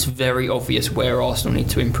it's very obvious where Arsenal need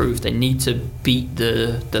to improve. They need to beat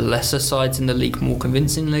the lesser sides in the league more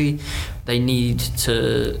convincingly. They need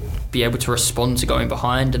to be able to respond to going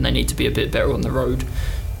behind, and they need to be a bit better on the road.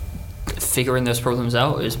 Figuring those problems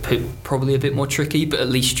out is probably a bit more tricky, but at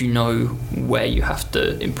least you know where you have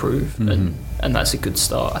to improve, and that's a good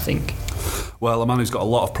start, I think. Well, a man who's got a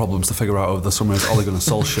lot of problems to figure out over the summer is Ole Gunnar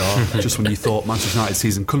Solskjaer. Just when you thought Manchester United's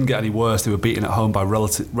season couldn't get any worse, they were beaten at home by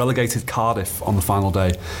relegated Cardiff on the final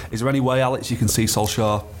day. Is there any way, Alex, you can see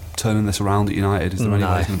Solskjaer turning this around at United? Is there any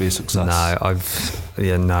way it's going to be a success?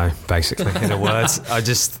 No, basically, in a word.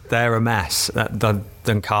 They're a mess.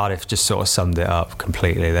 Then Cardiff just sort of summed it up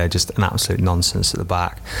completely. They're just an absolute nonsense at the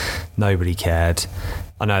back. Nobody cared.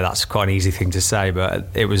 I know that's quite an easy thing to say, but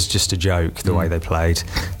it was just a joke the way they played.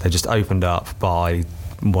 They just opened up by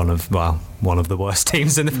one of the worst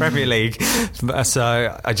teams in the Premier League.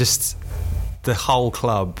 So the whole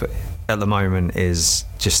club at the moment is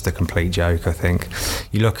just a complete joke, I think.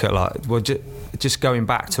 You look at just going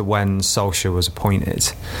back to when Solskjaer was appointed,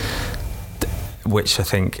 which I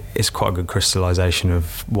think is quite a good crystallisation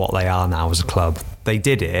of what they are now as a club. They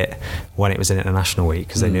did it when it was an international week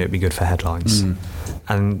because they knew it'd be good for headlines.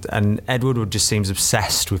 And Ed Woodward just seems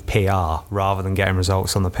obsessed with PR rather than getting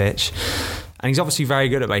results on the pitch. And he's obviously very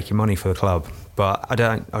good at making money for the club, but I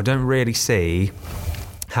don't really see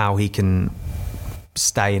how he can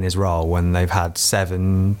stay in his role when they've had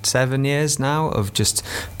seven years now of just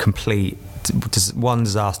complete one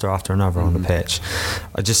disaster after another on the pitch.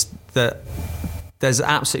 There's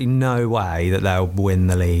absolutely no way that they'll win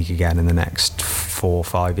the league again in the next 4 or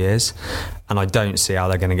 5 years, and I don't see how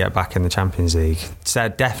they're going to get back in the Champions League. So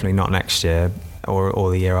definitely not next year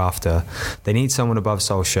or the year after. They need someone above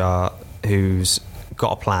Solskjaer who's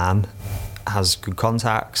got a plan, has good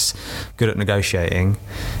contacts, good at negotiating,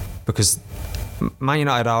 because Man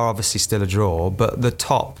United are obviously still a draw, but the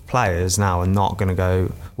top players now are not going to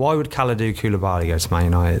go. Why would Kalidou Koulibaly go to Man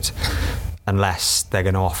United unless they're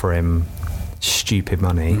going to offer him stupid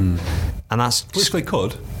money? And that's which they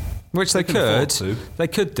could. They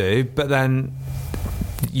could do, but then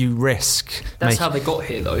you risk. That's how they got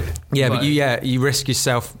here, though. Yeah, but you risk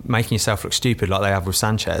making yourself look stupid, like they have with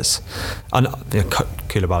Sanchez. And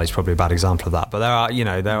Koulibaly's probably a bad example of that. But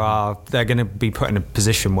they're going to be put in a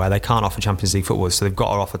position where they can't offer Champions League football, so they've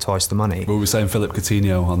got to offer twice the money. We were saying Philip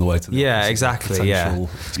Coutinho on the way to the exactly. Yeah,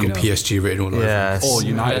 it's got PSG written all over it. Or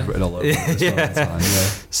United written all over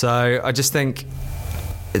it. So I just think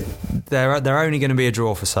they're only going to be a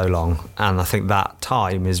draw for so long, and I think that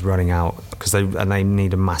time is running out because they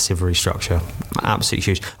need a massive restructure, absolutely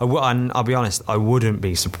huge. I'll be honest, I wouldn't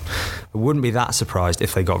be that surprised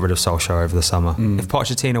if they got rid of Solskjaer over the summer. If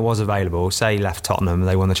Pochettino was available, say he left Tottenham and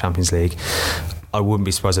they won the Champions League, I wouldn't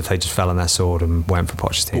be surprised if they just fell on their sword and went for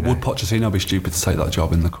Pochettino. But would Pochettino be stupid to take that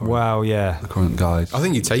job in the current? Well, yeah, the current guys. I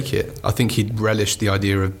think he'd take it. I think he'd relish the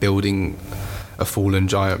idea of building a fallen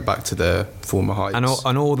giant back to their former heights.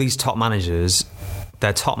 And all these top managers,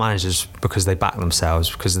 they're top managers because they back themselves,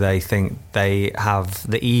 because they think they have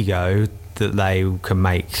the ego that they can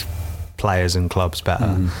make players and clubs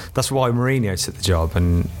better. That's why Mourinho took the job,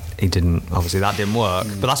 and he didn't. Obviously, that didn't work,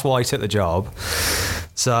 but that's why he took the job.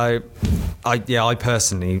 So, I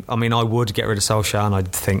personally, I would get rid of Solskjaer, and I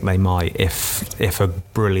think they might if a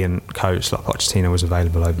brilliant coach like Pochettino was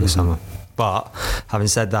available over the summer. But having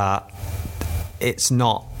said that, it's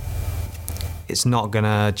not going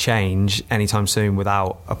to change anytime soon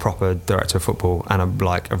without a proper director of football and a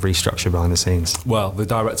restructure behind the scenes. Well, the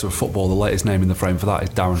director of football, the latest name in the frame for that is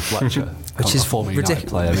Darren Fletcher, which is a former ridiculous. United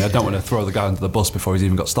player. I don't want to throw the guy under the bus before he's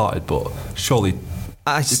even got started, but surely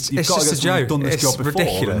It's You've got to just get a someone who's joke. done this It's job before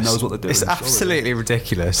ridiculous. and knows what they're doing. It's absolutely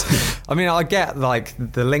ridiculous. I mean, I get like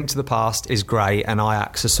the link to the past is great, and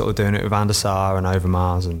Ajax are sort of doing it with Van der Sar and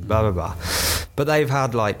Overmars and blah blah blah. But they've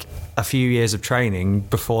had like a few years of training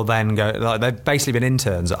before then they've basically been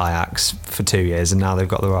interns at Ajax for 2 years, and now they've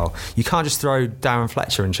got the role. You can't just throw Darren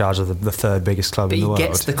Fletcher in charge of the third biggest club But in the he world.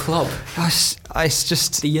 gets the club. It's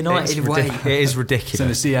just The United way. It is ridiculous.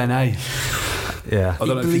 It's in the DNA. Yeah. I He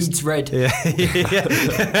don't know if you- bleeds red.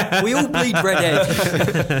 Yeah. We all bleed red.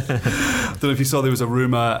 I don't know if you saw there was a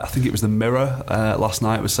rumour, I think it was the Mirror last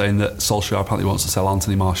night, was saying that Solskjaer apparently wants to sell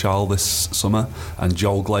Anthony Martial this summer, and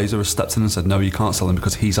Joel Glazer has stepped in and said, no, you can't sell him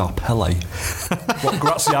because he's our Pele. What,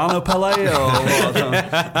 Graziano Pele? Or what?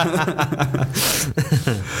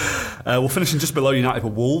 We're finishing just below United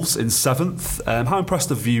with Wolves in 7th. How impressed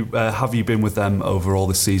have you been with them overall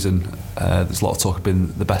this season? There's a lot of talk of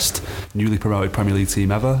being the best newly promoted Premier League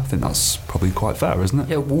team ever. I think that's probably quite fair, isn't it?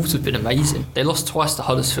 Yeah, Wolves have been amazing. They lost twice to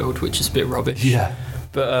Huddersfield, which is a bit rubbish. Yeah.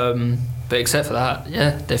 But except for that,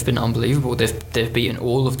 yeah, they've been unbelievable. They've beaten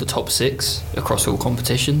all of the top 6 across all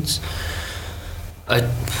competitions. I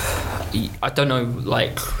don't know,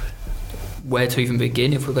 like, where to even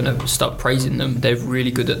begin if we're going to start praising them. They're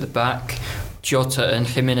really good at the back. Jota and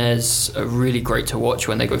Jimenez are really great to watch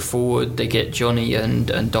when they go forward. They get Johnny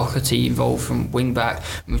and Doherty involved from wing back.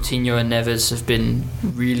 Moutinho and Neves have been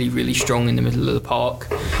really, really strong in the middle of the park.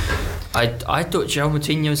 I thought João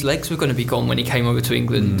Moutinho's legs were going to be gone when he came over to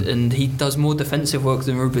England, and he does more defensive work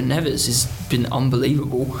than Ruben Neves. It's been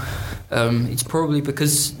unbelievable. It's probably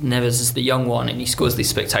because Neves is the young one and he scores these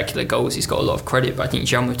spectacular goals. He's got a lot of credit, but I think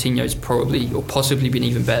João Moutinho's probably or possibly been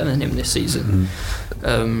even better than him this season.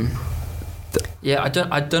 Yeah, I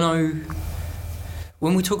don't know.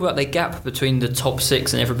 When we talk about the gap between the top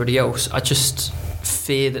 6 and everybody else, I just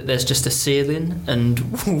fear that there's just a ceiling, and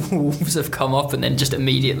Wolves have come up and then just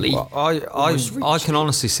immediately. Well, I can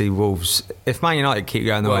honestly see Wolves. If Man United keep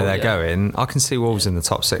going the way they're going, I can see Wolves in the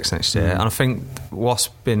top 6 next year. And I think what's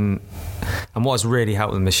really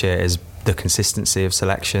helped them this year is the consistency of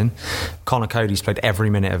selection. Conor Cody's played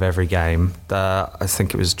every minute of every game. I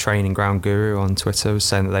think it was Training Ground Guru on Twitter was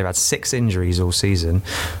saying that they've had 6 injuries all season,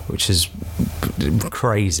 which is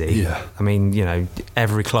crazy. Yeah. I mean,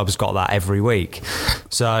 every club's got that every week.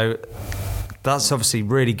 So that's obviously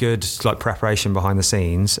really good, like, preparation behind the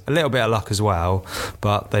scenes. A little bit of luck as well,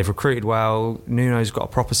 but they've recruited well. Nuno's got a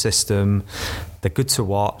proper system. They're good to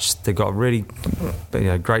watch. They've got a really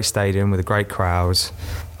great stadium with a great crowd.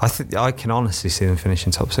 I think I can honestly see them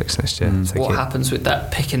finishing top 6 next year. What happens with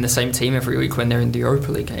that picking the same team every week when they're in the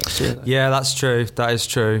Europa League next year, though? Yeah, that's true. That is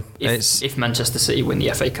true. If Manchester City win the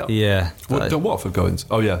FA Cup. Yeah. Don't Watford go into?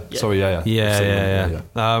 Oh, yeah. Sorry, yeah. Yeah.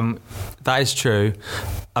 That is true.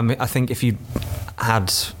 I mean, I think if you had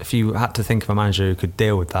to think of a manager who could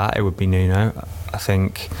deal with that, it would be Nuno. I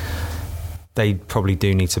think they probably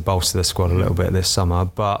do need to bolster the squad a little bit this summer,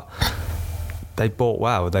 but they bought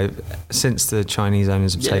well. Since the Chinese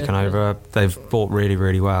owners have taken over, they've bought really,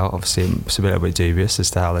 really well. Obviously, it's a little bit dubious as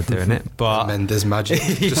to how they're doing it, but Mendes magic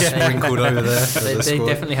just sprinkled over there. They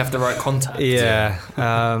definitely have the right contact. Yeah,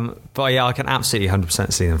 but yeah, I can absolutely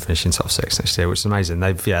 100% see them finishing top 6 next year, which is amazing.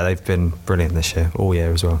 They've been brilliant this year, all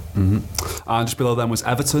year as well. And just below them was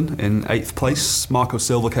Everton in 8th place. Marco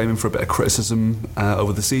Silva came in for a bit of criticism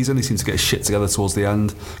over the season. He seemed to get his shit together towards the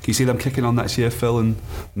end. Can you see them kicking on next year, Phil, and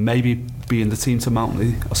maybe being the team to mount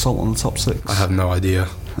the assault on the top 6? I have no idea.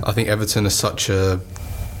 I think Everton are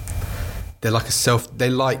they're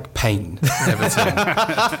like pain. Everton.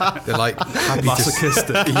 They're like happy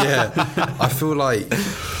masochistic. Yeah, I feel like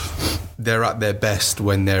they're at their best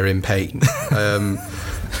when they're in pain.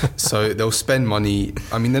 So they'll spend money.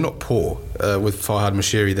 I mean, they're not poor. With Farhad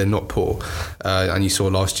Moshiri, they're not poor. And you saw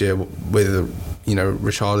last year with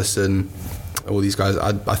Richarlison, all these guys.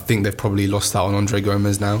 I think they've probably lost out on Andre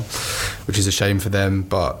Gomez now, which is a shame for them.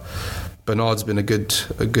 But Bernard's been a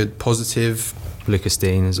good positive. Lucas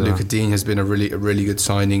Dean as well. Lucas Dean has been a really good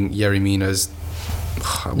signing. Yerry Mina's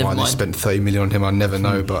why they spent 30 million on him, I never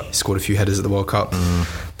know, but he scored a few headers at the World Cup.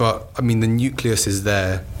 But I mean, the nucleus is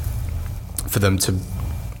there for them to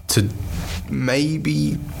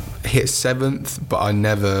maybe hit 7th, but I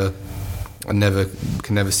can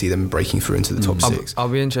never see them breaking through into the top 6. I'll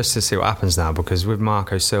be interested to see what happens now, because with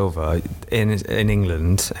Marco Silva in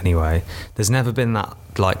England anyway, there's never been that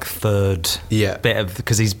like third bit of,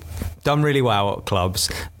 because he's done really well at clubs,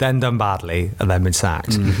 then done badly, and then been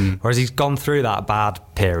sacked. Whereas he's gone through that bad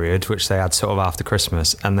period, which they had sort of after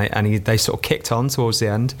Christmas, and they sort of kicked on towards the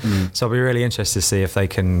end. So I'll be really interested to see if they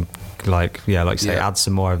can add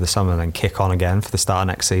some more over the summer and then kick on again for the start of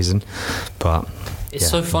next season. But It's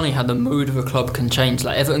so funny how the mood of a club can change.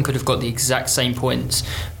 Like Everton could have got the exact same points,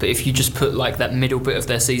 but if you just put like that middle bit of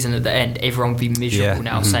their season at the end, everyone would be miserable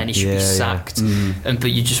now, saying he should be sacked.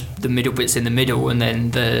 But you just the middle bit's in the middle, and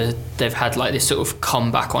then they've had like this sort of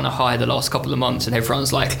comeback on a high the last couple of months, and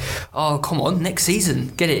everyone's like, "Oh, come on, next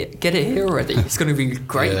season, get it here already. It's going to be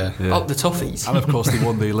great, up the toffees." And of course,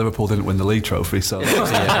 Liverpool didn't win the league trophy, so that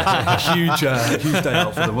was a huge day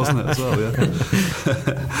out for them, wasn't it? As well,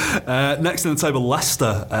 next in the table,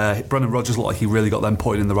 Leicester. Brendan Rodgers looked like he really got them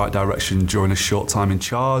pointing in the right direction during a short time in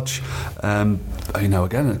charge.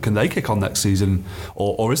 Again, can they kick on next season,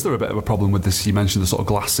 or is there a bit of a problem with this? You mentioned the sort of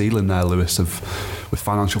glass ceiling there, Lewis, with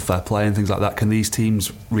financial fair play and things like that. Can these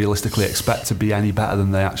teams realistically expect to be any better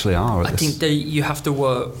than they actually are? I think you have to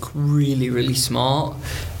work really, really smart.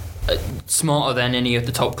 Smarter than any of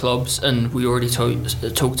the top clubs, and we already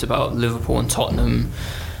talked about Liverpool and Tottenham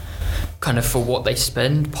kind of for what they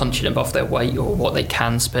spend, punching above their weight, or what they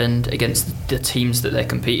can spend against the teams that they're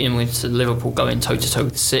competing with. So Liverpool going toe-to-toe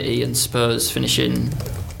with City, and Spurs finishing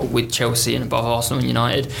with Chelsea and above Arsenal and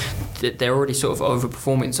United. They're already sort of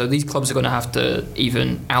overperforming, so these clubs are going to have to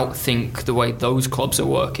even outthink the way those clubs are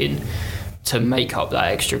working to make up that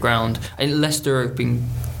extra ground. And Leicester have been,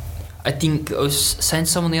 I think I was saying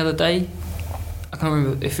to someone the other day, I can't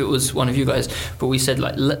remember if it was one of you guys, but we said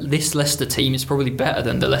like this Leicester team is probably better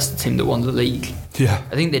than the Leicester team that won the league. Yeah,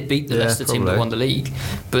 I think they'd beat the Leicester team that won the league,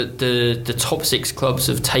 but the top 6 clubs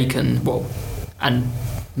have taken and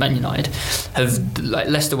Man United have, like,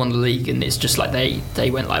 Leicester won the league, and it's just like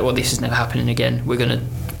they went like, well, this is never happening again. We're going to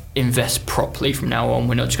invest properly from now on.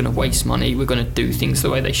 We're not just going to waste money. We're going to do things the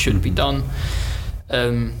way they should be done.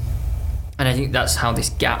 And I think that's how this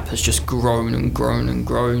gap has just grown and grown and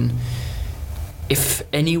grown. If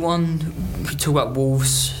anyone, we talk about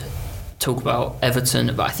Wolves, talk about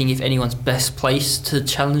Everton, but I think if anyone's best placed to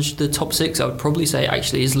challenge the top 6, I would probably say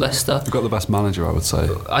actually is Leicester. They've got the best manager, I would say.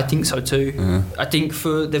 I think so too. Yeah. I think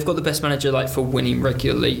they've got the best manager, like, for winning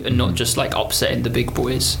regularly and not just like upsetting the big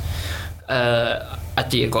boys. I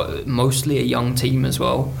think they've got mostly a young team as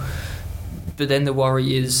well. But then the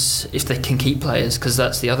worry is if they can keep players, because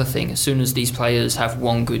that's the other thing. As soon as these players have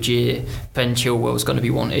one good year, Ben Chilwell's going to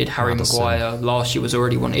be wanted, Harry Maguire last year was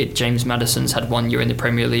already wanted, James Maddison's had 1 year in the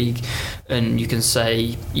Premier League, and you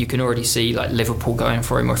can already see like Liverpool going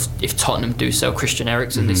for him, or if Tottenham do sell Christian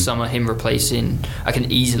Eriksen this summer, him replacing, I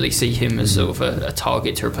can easily see him as sort of a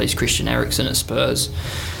target to replace Christian Eriksen at Spurs.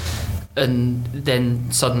 And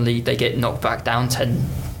then suddenly they get knocked back down 10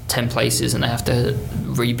 places, and they have to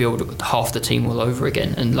rebuild half the team all over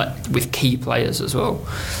again, and like with key players as well.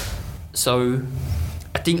 So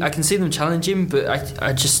I think I can see them challenging, but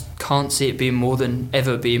I just can't see it being more than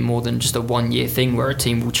just a 1 year thing where a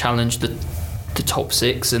team will challenge the top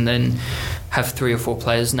 6 and then have 3 or 4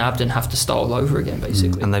 players nabbed and have to start all over again,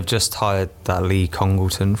 basically. And they've just hired that Lee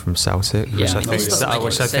Congleton from Celtic, which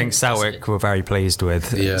I think Celtic were very pleased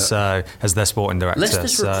with. Yeah. So as their sporting director,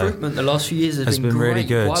 Leicester's recruitment the last few years has been really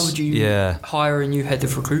good. Why would you hire a new head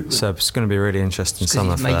of recruitment? So it's going to be a really interesting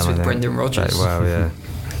summer for them. He's mates with Brendan Rodgers. Well, yeah.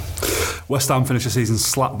 West Ham finished the season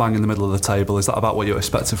slap bang in the middle of the table. Is that about what you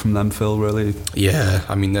expected from them, Phil, really? Yeah,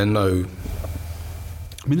 I mean,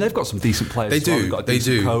 they've got some decent players. They do. They've got a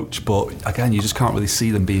decent coach, but again, you just can't really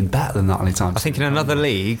see them being better than that anytime. I think in another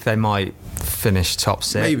league they might finish top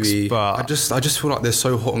 6. Maybe, but I just feel like they're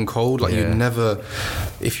so hot and cold. Like you'd never,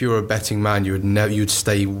 if you're a betting man, you'd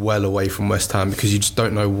stay well away from West Ham, because you just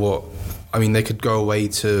don't know what. I mean, they could go away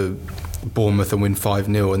to Bournemouth and win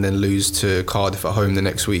 5-0 and then lose to Cardiff at home the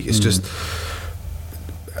next week. It's just.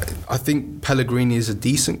 I think Pellegrini is a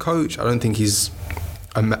decent coach. I don't think he's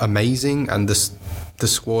amazing, and the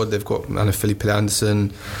squad they've got, Philippe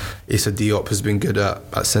Anderson, Issa Diop has been good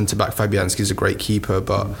at centre back. Fabianski's a great keeper,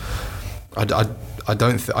 but I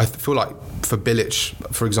don't. I feel like for Bilic,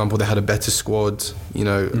 for example, they had a better squad.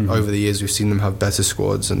 Over the years we've seen them have better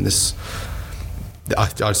squads, and I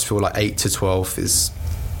just feel like 8 to 12 is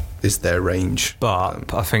their range.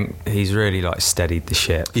 But I think he's really like steadied the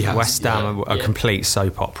ship. West Ham are a complete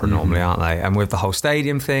soap opera normally, aren't they? And with the whole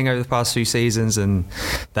stadium thing over the past few seasons, and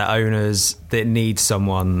their owners, that need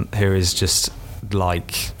someone who is just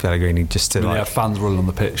like Pellegrini, just to have fans running on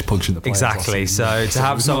the pitch punching the players. Exactly. So to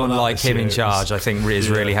have someone like him in charge, I think is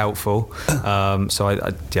really helpful. So I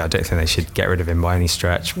don't think they should get rid of him by any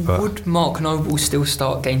stretch. But would Mark Noble still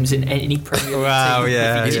start games in any Premier League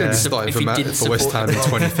team? He's going to start for West Ham in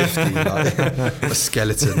 2050, like a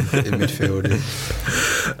skeleton in midfield.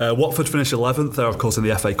 Watford finished 11th. They're of course in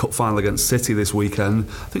the FA Cup final against City this weekend.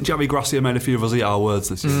 I think Javi Gracia made a few of us eat our words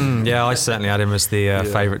this year. I certainly had him as the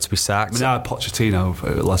favourite to be sacked. Now Pochettino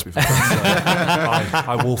Pochettino, let's be fair. So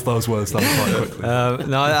I wolf those words down quite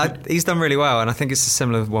quickly. He's done really well, and I think it's a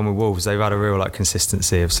similar one with Wolves. They've had a real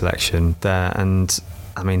consistency of selection there, and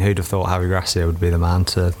I mean, who'd have thought Javi Gracia would be the man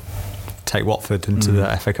to take Watford into the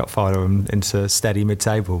FA Cup final and into steady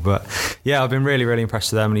mid-table? But yeah, I've been really, really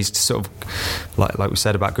impressed with them, and he's sort of like we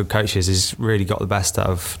said about good coaches, he's really got the best out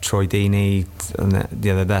of Troy Deeney, and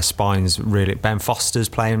their spines really. Ben Foster's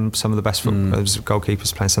playing some of the best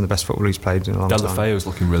goalkeepers, playing some of the best football he's played in a long time. Deulofeu's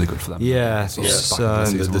looking really good for them. Yeah,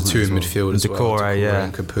 the two in midfield as well, Decore,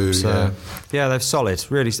 and Capoue, yeah, they're solid.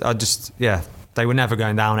 Really, they were never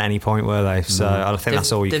going down at any point, were they? So I think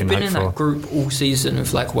that's all you can hope for. They've been in that group all season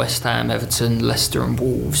of West Ham, Everton, Leicester and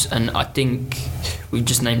Wolves, and I think we've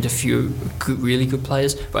just named a few really good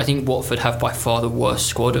players, but I think Watford have by far the worst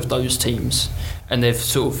squad of those teams, and they've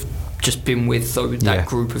sort of just been with that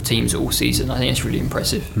group of teams all season. I think it's really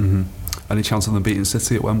impressive. Mm-hmm. Any chance of them beating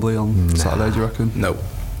City at Wembley on Saturday, do you reckon? No.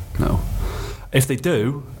 If they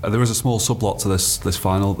do, there is a small sublot to this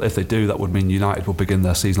final. If they do, that would mean United will begin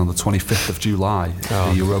their season on the 25th of July,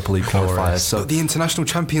 the Europa League qualifiers. So the International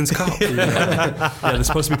Champions Cup. They're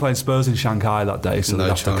supposed to be playing Spurs in Shanghai that day, so they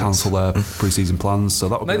have to cancel their pre-season plans. So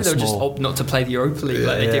that would maybe they'll just opt not to play the Europa League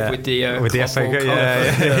like they did with the FA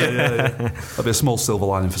Cup. That'll be a small silver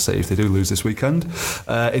lining for City if they do lose this weekend.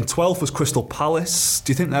 In 12th was Crystal Palace.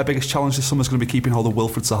 Do you think their biggest challenge this summer is going to be keeping hold of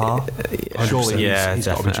Wilfried Zaha? Surely, he's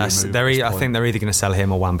definitely. I think they're either going to sell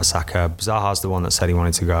him or Wan-Bissaka. Zaha's the one that said he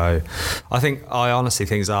wanted to go. I honestly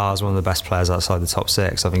think Zaha's one of the best players outside the top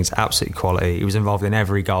six. I think he's absolutely quality. He was involved in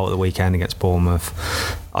every goal at the weekend against Bournemouth.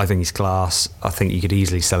 I think he's class. I think you could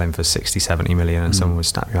easily sell him for 60-70 million and someone would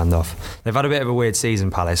snap your hand off. They've had a bit of a weird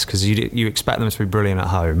season, Palace, because you expect them to be brilliant at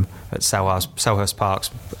home. At Selhurst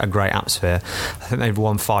Park's a great atmosphere. I think they've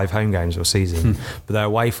won 5 home games all season, but their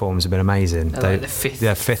away forms have been amazing. They're the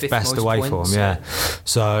fifth best away form.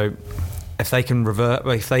 So if they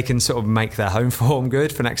can sort of make their home form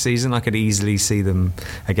good for next season, I could easily see them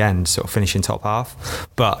again sort of finishing top half.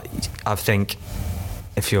 But I think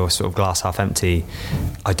if you're sort of glass half empty,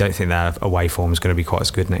 I don't think their away form is going to be quite as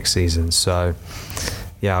good next season. So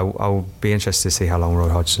yeah, I'll be interested to see how long Roy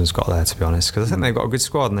Hodgson's got there, to be honest, because I think they've got a good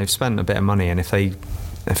squad and they've spent a bit of money, and if they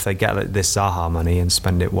get this Zaha money and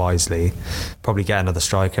spend it wisely, probably get another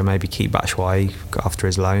striker, maybe keep Batshuayi after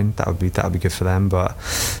his loan. That would be good for them. But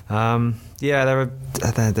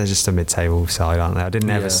they're just a mid-table side, aren't they? I didn't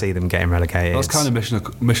ever see them getting relegated. That's kind of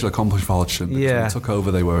mission accomplished for Hodgson. When he took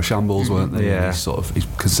over, they were a shambles, weren't they? Yeah. He's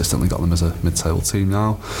consistently got them as a mid-table team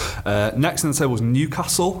now. Next in the table was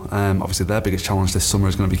Newcastle. Obviously, their biggest challenge this summer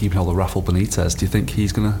is going to be keeping hold of Rafael Benitez. Do you think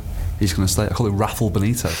he's going to stay? I call him Raffle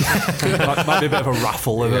Benitez. might be a bit of a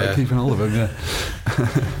raffle keeping hold of him. Yeah.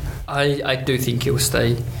 I do think he'll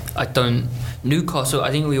stay. Newcastle,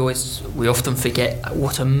 I think we often forget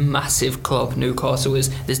what a massive club Newcastle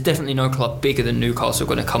is. There's definitely no club bigger than Newcastle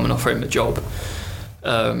going to come and offer him a job.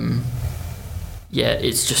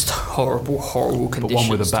 It's just horrible conditions. But one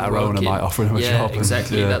with a better owner might offer him a job.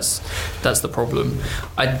 Exactly. That's the problem.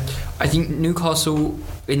 I think Newcastle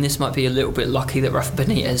in this might be a little bit lucky that Rafa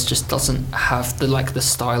Benitez just doesn't have the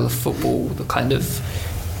style of football, the kind of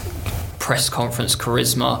press conference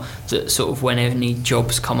charisma that sort of when any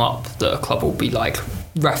jobs come up that a club will be like,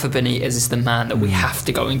 Rafa Benitez is the man that we have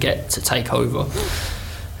to go and get to take over.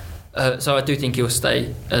 So I do think he'll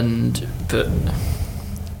stay, talking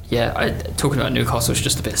about Newcastle is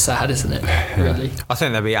just a bit sad, isn't it? Really, I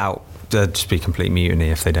think they'll be out. They'll just be complete mutiny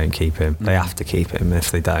if they don't keep him. They have to keep him.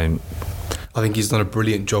 If they don't, I think he's done a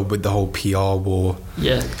brilliant job with the whole PR war.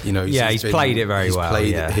 Yeah, he's played it very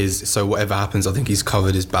well. So whatever happens, I think he's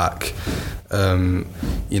covered his back.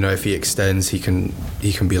 If he extends, he can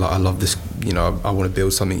be like, I love this. I want to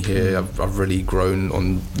build something here. I've really grown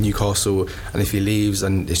on Newcastle, and if he leaves,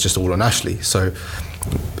 then it's just all on Ashley. So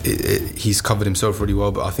he's covered himself really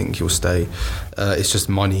well, but I think he'll stay. It's just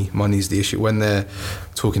money. Money's the issue. When they're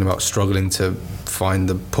talking about struggling to find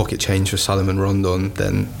the pocket change for Salomon Rondon,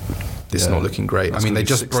 then it's not looking great. That's they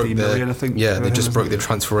just broke their broke their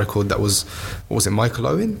transfer record. That was, what was it, Michael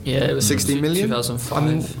Owen? Yeah, it was 16 million.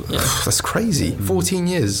 2005. That's crazy. 14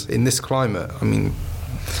 years in this climate.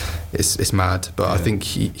 It's mad. But I think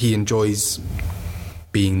he enjoys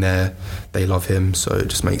being there. They love him, so it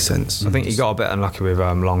just makes sense. I think he got a bit unlucky with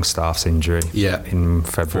Longstaff's injury in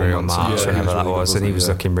February or March, whenever that was, and he was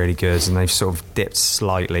looking really good, and they've sort of dipped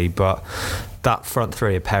slightly, but that front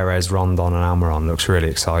three of Perez, Rondon and Almiron looks really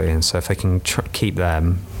exciting, so if they can keep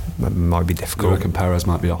them, it might be difficult. I reckon Perez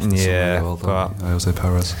might be off this but Jose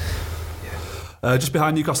Perez. Just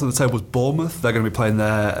behind Newcastle on the table was Bournemouth. They're going to be playing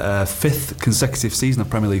their fifth consecutive season of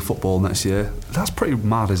Premier League football next year. That's pretty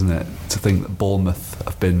mad, isn't it, to think that Bournemouth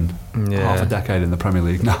have been half a decade in the Premier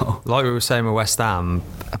League now. Like we were saying with West Ham,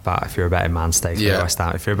 about if you're a betting man, stay clear of West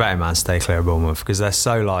Ham. If you're a betting man, stay clear of Bournemouth, because they're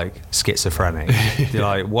so like schizophrenic. You're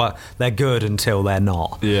like, what? They're good until they're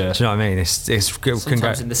not. Yeah. Do you know what I mean? It's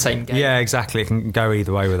sometimes in the same game. Yeah, exactly. It can go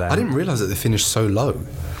either way with them. I didn't realise that they finished so low,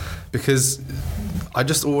 because I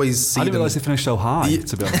just always see. I didn't realise they finished so high.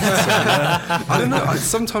 To be honest, I don't know.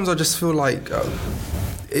 Sometimes I just feel like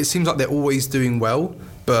it seems like they're always doing well,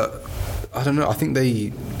 but I don't know. I think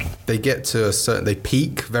they get to a certain. They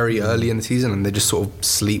peak very early in the season, and they just sort of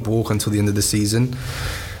sleepwalk until the end of the season,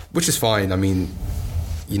 which is fine. I mean,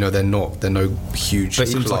 you know, they're no huge. But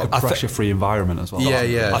it seems like a pressure-free environment as well.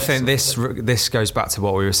 Yeah. I think this goes back to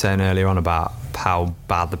what we were saying earlier on about how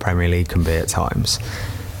bad the Premier League can be at times.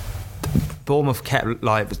 Bournemouth kept,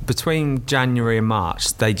 like, between January and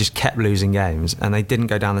March, they just kept losing games, and they didn't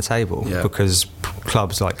go down the table because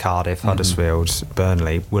clubs like Cardiff, Huddersfield,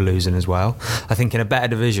 Burnley were losing as well. I think in a better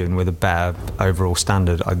division with a better overall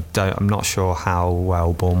standard, I'm not sure how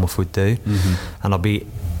well Bournemouth would do, and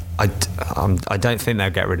I don't think they'll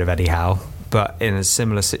get rid of Eddie Howe. But in a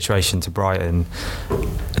similar situation to Brighton,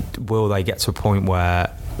 will they get to a point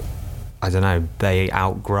where, I don't know, they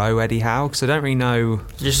outgrow Eddie Howe? Because I don't really know.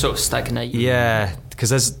 Just sort of stagnate. Yeah,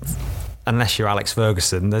 because unless you're Alex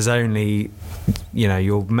Ferguson, there's only, you know,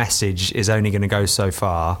 your message is only going to go so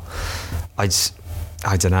far. I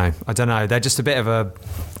don't know. They're just a bit of a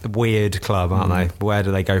weird club, aren't they? Where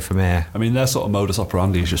do they go from here? I mean, their sort of modus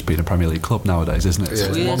operandi is just being a Premier League club nowadays, isn't it?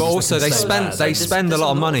 Yeah. But also they spend a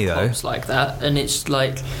lot of money though. Clubs like that, and it's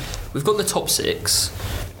like we've got the top six.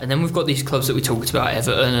 And then we've got these clubs that we talked about,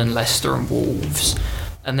 Everton and Leicester and Wolves.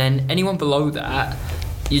 And then anyone below that,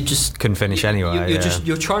 you just can finish anyway.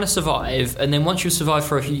 You're trying to survive, and then once you've survived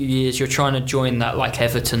for a few years, you're trying to join that like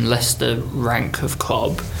Everton, Leicester rank of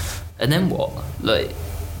club. And then what? Like,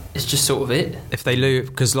 it's just sort of it. If they lose,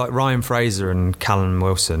 because like Ryan Fraser and Callum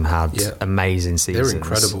Wilson had amazing seasons. They were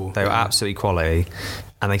incredible. They were absolutely quality.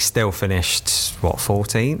 And they still finished,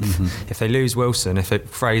 14th? If they lose Wilson,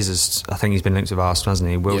 Fraser's, I think he's been linked with Arsenal,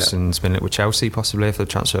 hasn't he? Wilson's been linked with Chelsea, possibly, if the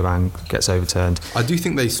transfer ban gets overturned. I do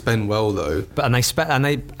think they spend well, though. But they spend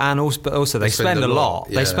a lot.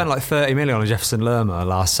 Yeah. They spent like 30 million on Jefferson Lerma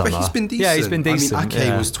last summer. But he's been decent. Yeah, he's been decent. I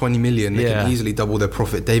mean, Ake was 20 million. They can easily double their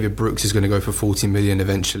profit. David Brooks is going to go for 40 million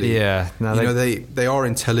eventually. Yeah. They are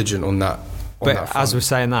intelligent on that. But as we're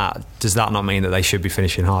saying that, does that not mean that they should be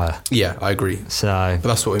finishing higher? Yeah, I agree. So, but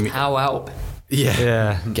that's what we mean. How out?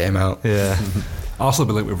 Yeah. Get him out. Yeah. Arsenal have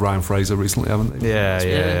been linked with Ryan Fraser recently, haven't they?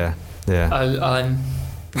 Yeah.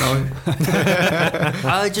 No.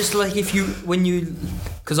 I just like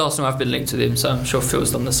because Arsenal have been linked to him, so I'm sure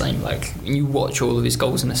Phil's done the same. Like, when you watch all of his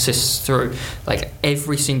goals and assists through, like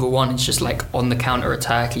every single one is just like on the counter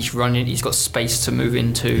attack. He's running. He's got space to move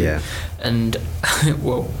into. Yeah. And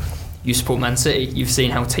well, you support Man City. You've seen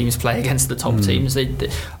how teams play against the top teams.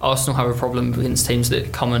 Arsenal have a problem against teams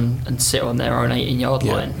that come and sit on their own 18-yard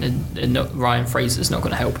line, and Ryan Fraser's not going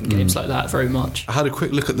to help in games like that very much. I had a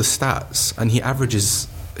quick look at the stats, and he averages,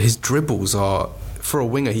 his dribbles are, for a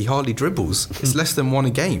winger, he hardly dribbles. It's less than one a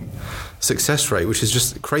game success rate, which is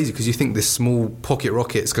just crazy, because you think this small pocket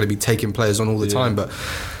rocket is going to be taking players on all the time, but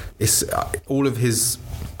it's all of his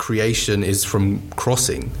creation is from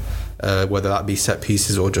crossing. Whether that be set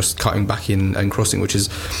pieces or just cutting back in and crossing, which is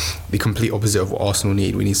the complete opposite of what Arsenal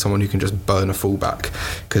need. We need someone who can just burn a fullback,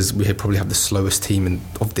 because we probably have the slowest team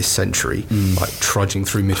of this century, like trudging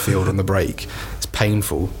through midfield on the break. It's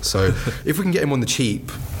painful. So if we can get him on the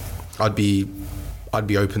cheap, I'd be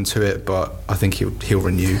open to it, but I think he'll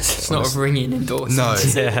renew. It's not a ringing endorsement. No.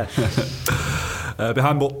 Yeah.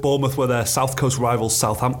 Behind Bournemouth were their South Coast rivals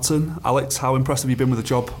Southampton. Alex, how impressed have you been with the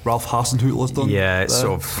job Ralph Hasenhüttl has done? Yeah, it's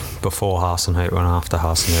sort of before Hasenhüttl and after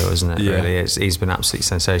Hasenhüttl, isn't it? Yeah. Really, he's been absolutely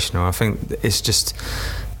sensational. I think it's just,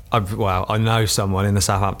 I know someone in the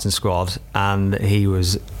Southampton squad, and he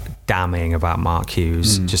was damning about Mark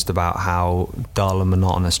Hughes, just about how dull and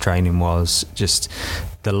monotonous training was. Just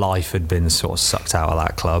the life had been sort of sucked out of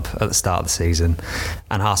that club at the start of the season,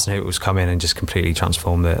 and Hasenhüttl was come in and just completely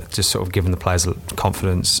transformed it, just sort of giving the players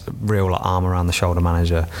confidence, real arm around the shoulder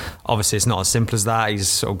manager. Obviously it's not as simple as that. He's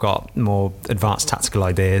sort of got more advanced tactical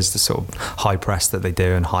ideas, the sort of high press that they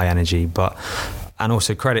do and high energy, and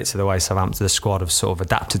also credit to the way Southampton, the squad, have sort of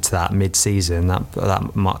adapted to that mid-season. That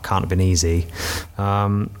can't have been easy.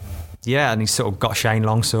 Yeah, and he's sort of got Shane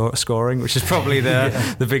Long scoring, which is probably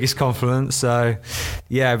the biggest compliment. So,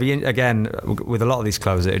 yeah, again, with a lot of these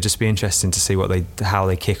clubs, it would just be interesting to see how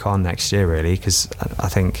they kick on next year, really, because I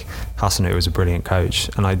think Hasenhüttl was a brilliant coach,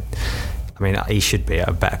 and I mean, he should be at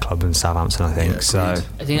a better club than Southampton, I think.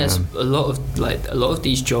 I think that's a lot of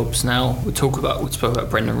these jobs now. We spoke about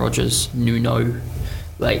Brendan Rodgers, Nuno.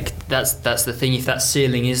 Like that's the thing. If that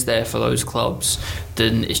ceiling is there for those clubs,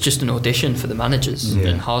 then it's just an audition for the managers. Yeah.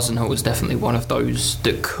 And Hasenhüttl was definitely one of those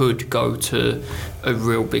that could go to a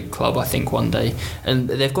real big club, I think, one day. And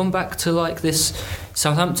they've gone back to like this.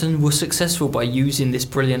 Southampton was successful by using this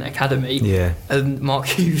brilliant academy, and Mark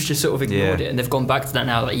Hughes just sort of ignored it, and they've gone back to that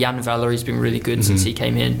now. Like Jan Valerie's been really good since he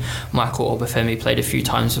came in. Michael Obafemi played a few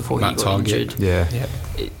times before he got injured.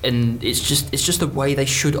 And it's just the way they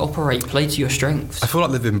should operate. Play to your strengths. I feel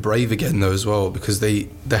like they've been brave again though as well, because they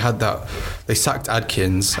had that. They sacked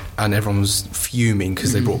Adkins and everyone was fuming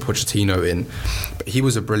because they brought Pochettino in, but he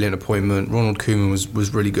was a brilliant appointment. Ronald Koeman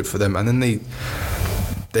was really good for them, and then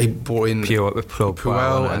they brought in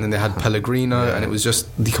Puel, and then they had Pellegrino, and it was just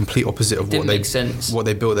the complete opposite of what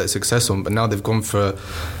they built their success on. But now they've gone for,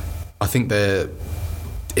 I think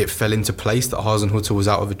it fell into place that Hasenhüttl was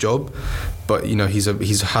out of a job, but you know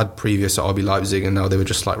he's had previous at RB Leipzig, and now they were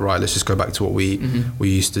just like, right, let's just go back to what we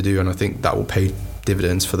used to do, and I think that will pay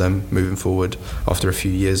dividends for them moving forward after a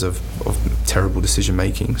few years of terrible decision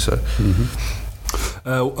making. So.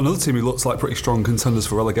 Another team who looks like pretty strong contenders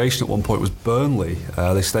for relegation at one point was Burnley.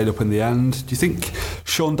 They stayed up in the end. Do you think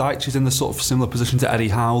Sean Dyche is in the sort of similar position to Eddie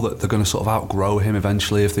Howe, that they're going to sort of outgrow him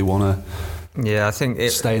eventually if they want to? Yeah, I think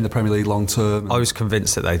stay in the Premier League long term. I was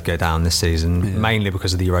convinced that they'd go down this season, mainly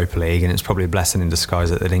because of the Europa League, and it's probably a blessing in disguise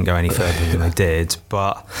that they didn't go any further than they did.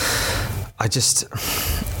 But I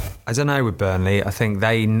don't know with Burnley. I think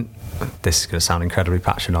this is going to sound incredibly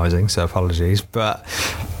patronising, so apologies, but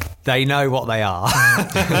they know what they are.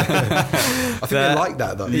 I think they like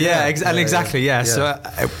that though. Exactly.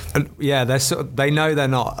 So they know they're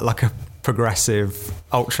not like a progressive,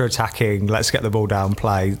 ultra attacking, let's get the ball down,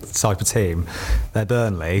 play type of team. They're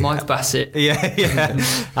Burnley. Mike Bassett.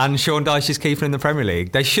 And Sean Dyche is keeping in the Premier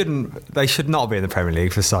League. They should not be in the Premier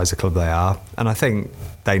League for the size of club they are, and I think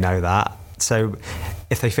they know that. So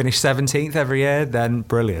if they finish 17th every year, then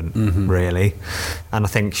brilliant, really. And I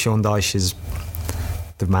think Sean Dyche is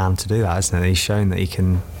the man to do that, isn't it? He's shown that he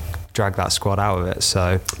can drag that squad out of it.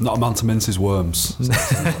 So not a man to mince his worms.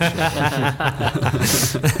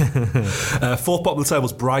 Fourth bottom of the table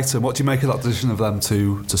is Brighton. What do you make of that decision of them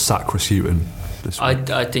to sack Chris Hughton this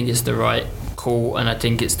week? I think it's the right call, and I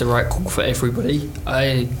think it's the right call for everybody.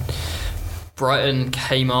 Brighton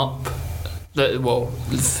came up. Well,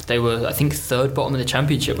 they were, I think, third bottom of the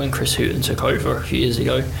Championship when Chris Hughton took over a few years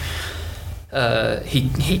ago.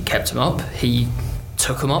 He kept them up. He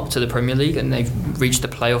took them up to the Premier League, and they reached the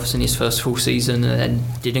playoffs in his first full season, and then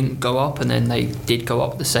didn't go up, and then they did go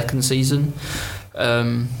up the second season.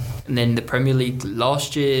 And then the Premier League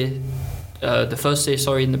last year, the first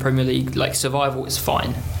year, in the Premier League, like survival is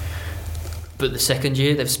fine. But the second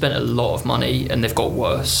year, they've spent a lot of money and they've got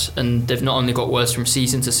worse. And they've not only got worse from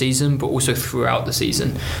season to season, but also throughout the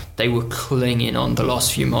season. They were clinging on the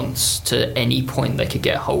last few months to any point they could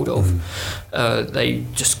get hold of. They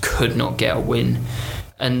just could not get a win.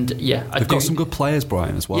 And they've got some good players,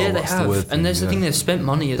 Brian, as well. Yeah, they have. And there's the thing, they've spent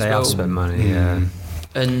money as well. They have spent money,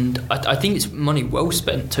 And I think it's money well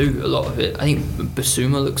spent too, a lot of it. I think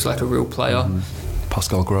Basuma looks like a real player.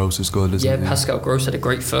 Pascal Gross is good, isn't he? Yeah, Pascal Gross had a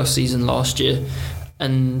great first season last year.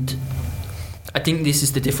 And I think this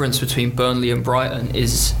is the difference between Burnley and Brighton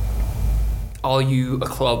is, are you a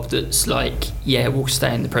club that's like, we'll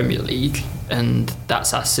stay in the Premier League and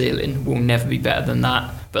that's our ceiling, we'll never be better than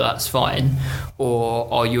that, but that's fine?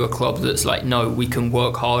 Or are you a club that's like, no, we can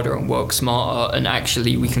work harder and work smarter, and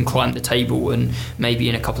actually we can climb the table, and maybe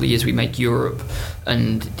in a couple of years we make Europe,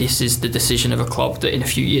 and this is the decision of a club that in a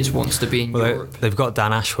few years wants to be in Europe. They've got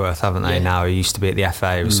Dan Ashworth, haven't they, now? He used to be at the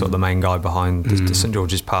FA, he was sort of the main guy behind the St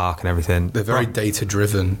George's Park and everything. They're very data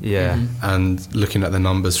driven. And looking at the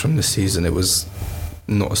numbers from this season, it was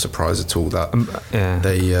not a surprise at all that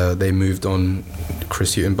they moved on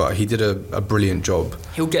Chris Hughton, but he did a brilliant job.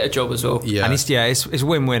 He'll get a job as well. And it's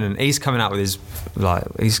win-win, and he's coming out with his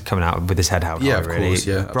head held high, really.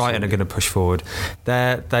 Course, Brighton are going to push forward.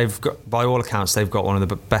 They've got, by all accounts, they've got one of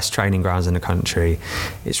the best training grounds in the country.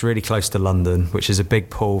 It's really close to London, which is a big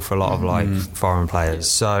pull for a lot of foreign players.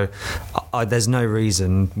 So there's no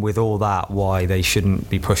reason with all that why they shouldn't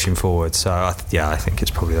be pushing forward. So I think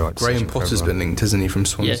it's probably the right decision. Graham Potter's been linked, isn't he, from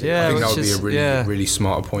Swansea? Yeah, I think that would be a really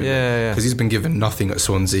smart appointment, because he's been given nothing at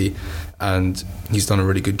Swansea, and he's done a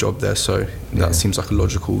really good job there. So that seems like a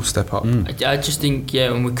logical step up. I just think,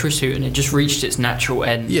 and with Chris Hughton, it just reached its natural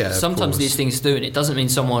end. Yeah, sometimes these things do, and it doesn't mean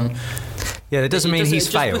someone. Yeah, it doesn't mean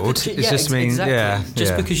he's failed. It just means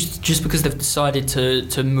because they've decided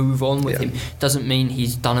to move on with him doesn't mean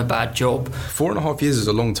he's done a bad job. 4.5 years is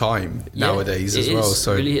a long time nowadays as well.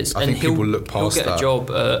 So really is. I think people look past that. He'll get a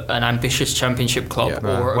job at an ambitious Championship club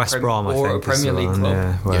or West Brom, or a Premier League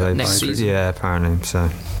club next season. Yeah, apparently. So.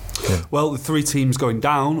 Yeah. Well, the three teams going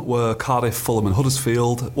down were Cardiff, Fulham and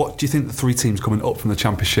Huddersfield. What do you think the three teams coming up from the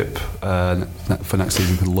Championship for next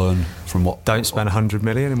season can learn from what? Don't spend 100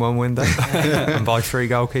 million in one window and buy 3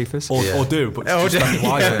 goalkeepers. Or do, but just spend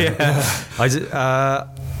wisely.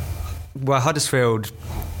 Well, Huddersfield,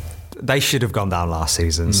 they should have gone down last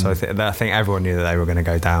season, so I think everyone knew that they were going to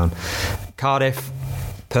go down. Cardiff,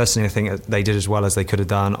 personally, I think they did as well as they could have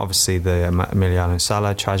done. Obviously, the Emiliano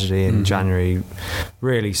Sala tragedy in January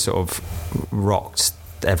really sort of rocked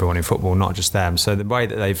everyone in football, not just them. So the way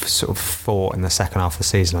that they've sort of fought in the second half of the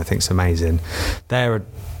season, I think is amazing.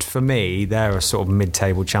 For me, they're a sort of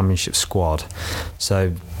mid-table Championship squad.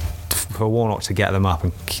 So for Warnock to get them up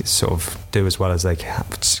and sort of do as well as they can,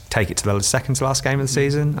 take it to the second to last game of the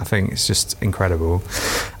season, I think it's just incredible.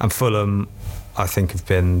 And Fulham, I think, have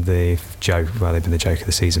been the joke. Well, they've been the joke of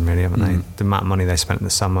the season, really, haven't they? The amount of money they spent in the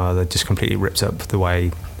summer, they just completely ripped up the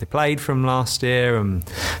way they played from last year and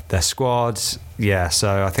their squads. Yeah,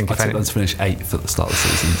 so I think I took them to finish 8th at the start of the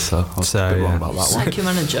season, so I was a bit wrong about that one. Sack your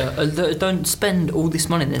manager. Don't spend all this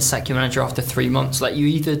money and then sack your manager after 3 months. Like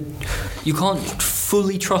you can't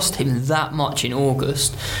fully trust him that much in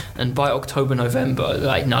August, and by October, November,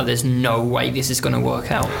 no, there's no way this is going to work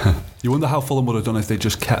out. You wonder how Fulham would have done if they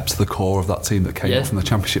just kept the core of that team that came up from the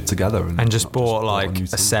Championship together and just bought like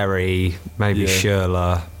a Seri, maybe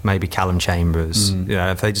Schürrle, maybe Callum Chambers.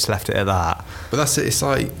 If they just left it at that. But that's it. It's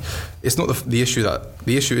like, it's not the issue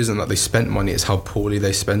isn't that they spent money, it's how poorly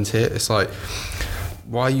they spent it. It's like,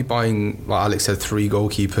 why are you buying, like Alex said, 3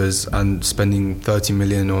 goalkeepers and spending 30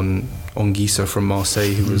 million on Gisa from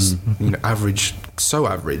Marseille, who was average, so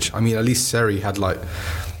average. I mean, at least Seri had like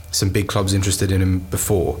some big clubs interested in him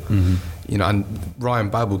before. And Ryan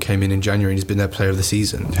Babel came in January and he's been their player of the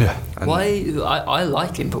season. Why? I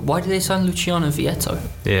like him, but why did they sign Luciano Vietto?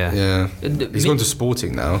 He's gone to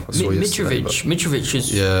Sporting now. Mitrovic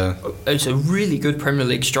is a really good Premier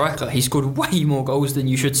League striker. He scored way more goals than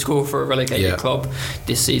you should score for a relegated club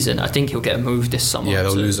this season. I think he'll get a move this summer.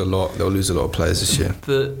 They'll lose a lot of players this year,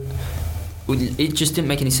 but it just didn't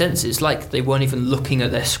make any sense. It's like they weren't even looking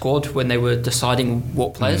at their squad when they were deciding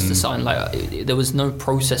what players to sign. Like there was no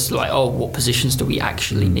process like, what positions do we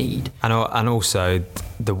actually need? And also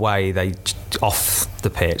the way they, off the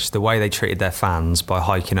pitch, the way they treated their fans by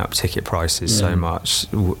hiking up ticket prices so much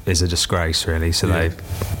is a disgrace, really. So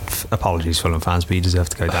apologies, Fulham fans, but you deserve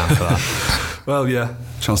to go down for that. Well,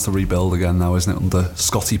 chance to rebuild again now, isn't it, under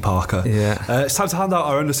Scotty Parker? It's time to hand out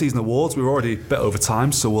our end of season awards. We're already a bit over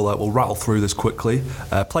time, so we'll rattle through this quickly.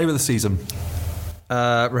 Player of the season,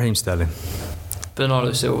 Raheem Sterling.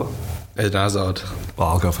 Bernardo Silva. Eden Hazard. Well,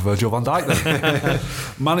 I'll go for Virgil van Dijk then.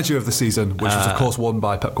 Manager of the season, which was of course won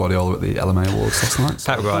by Pep Guardiola at the LMA Awards last night.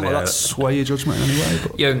 Pep Guardiola. That sway your judgment in any way?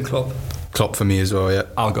 But Jurgen Klopp. Klopp for me as well.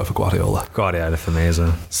 I'll go for Guardiola. Guardiola for me as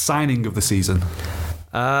well. Signing of the season,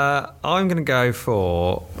 I'm going to go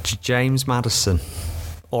for James Maddison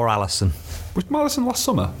or Alisson. Was Maddison last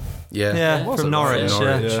summer? From Norwich.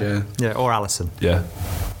 Yeah, or Alisson.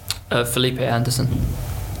 Felipe Anderson.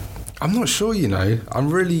 I'm not sure. I'm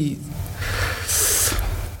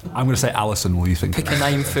going to say Alisson. What do you think? Pick a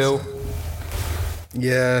name, Phil.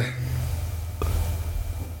 Yeah.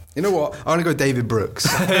 You know what? I'm going to go David Brooks.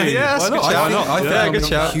 Why not? I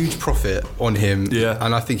think a huge profit on him,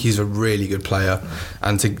 and I think he's a really good player.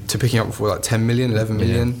 And to picking up for like 10 million, 11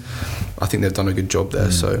 million, I think they've done a good job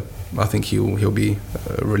there. So I think he'll be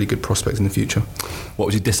a really good prospect in the future. What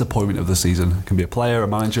was your disappointment of the season? It can be a player, a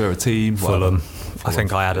manager, a team. Fulham. I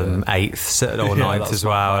think I had them 8th or 9th as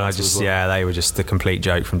well, and I just they were just the complete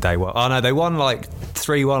joke from day one. Oh no, they won like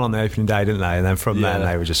 3-1 on the opening day, didn't they? And then from then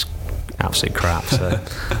they were just absolute crap. So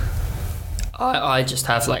I just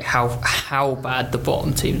have like how bad the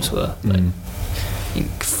bottom teams were. Like, I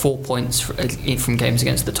think 4 points from games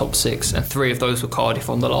against the top 6, and 3 of those were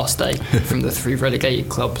Cardiff on the last day from the 3 relegated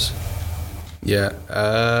clubs.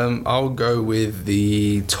 I'll go with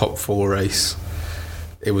the top 4 race.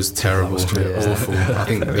 It was terrible, awful. I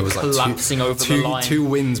think there was like collapsing over the line. 2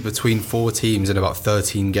 wins between 4 teams in about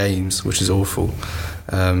 13 games, which is awful.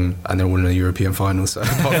 And they're all in a European final, so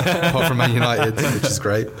apart from Man United, which is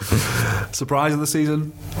great. Surprise of the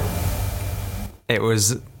season? It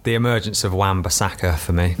was the emergence of Wan-Bissaka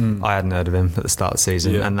for me. I hadn't heard of him at the start of the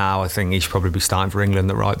season, and now I think he should probably be starting for England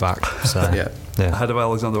at right back. So yeah. Ahead of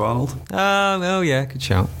Alexander-Arnold. Oh yeah, good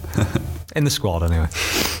shout. In the squad anyway.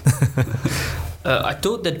 I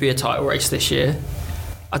thought there'd be a title race this year.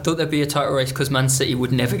 I thought there'd be a title race because Man City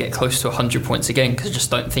would never get close to 100 points again, because I just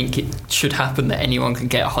don't think it should happen that anyone can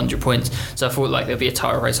get 100 points. So I thought like there'd be a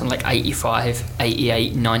title race on like 85,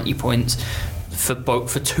 88, 90 points. For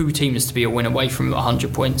two teams to be a win away from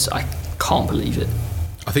 100 points, I can't believe it.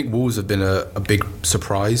 I think Wolves have been a big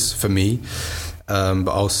surprise for me, but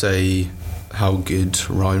I'll say how good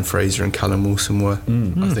Ryan Fraser and Callum Wilson were.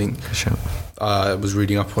 I think I was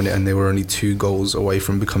reading up on it, and they were only 2 goals away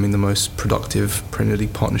from becoming the most productive Premier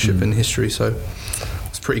League partnership in history. So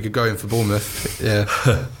it's pretty good going for Bournemouth. Yeah.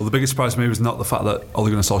 Well, the biggest surprise to me was not the fact that Ole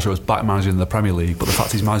Gunnar Solskjaer was back managing the Premier League, but the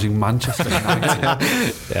fact he's managing Manchester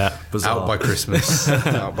United. Yeah, bizarre. Out by Christmas.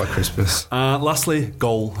 Out by Christmas. Lastly,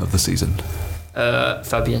 goal of the season.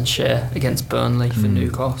 Fabian Schär against Burnley for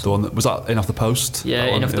Newcastle. The one that was that in off the post. Yeah,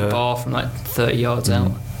 in off the bar from like 30 yards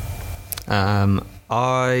out.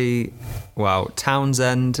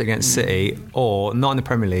 Townsend against City, or not in the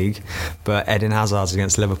Premier League, but Eden Hazard's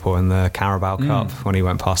against Liverpool in the Carabao Cup when he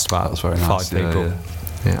went past about 5 people.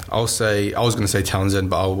 Yeah. I was going to say Townsend,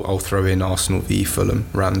 but I'll throw in Arsenal v Fulham,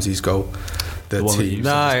 Ramsey's goal. The team.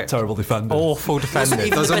 No, terrible defender. Awful defender.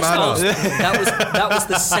 It doesn't matter. That was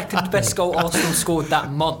the second best goal Arsenal scored that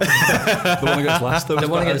month. The one against Leicester. The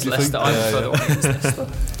one against Leicester. I prefer the one against Leicester.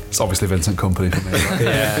 It's obviously Vincent Kompany for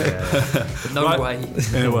me. No way.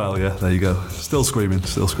 Yeah, well, yeah, there you go. Still screaming.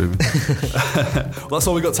 Well, that's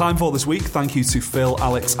all we've got time for this week. Thank you to Phil,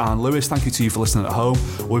 Alex and Lewis. Thank you to you for listening at home.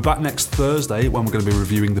 We'll be back next Thursday when we're going to be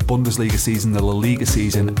reviewing the Bundesliga season, the La Liga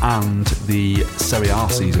season and the Serie A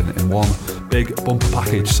season in one big bumper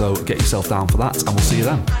package. So get yourself down for that, and we'll see you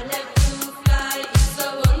then.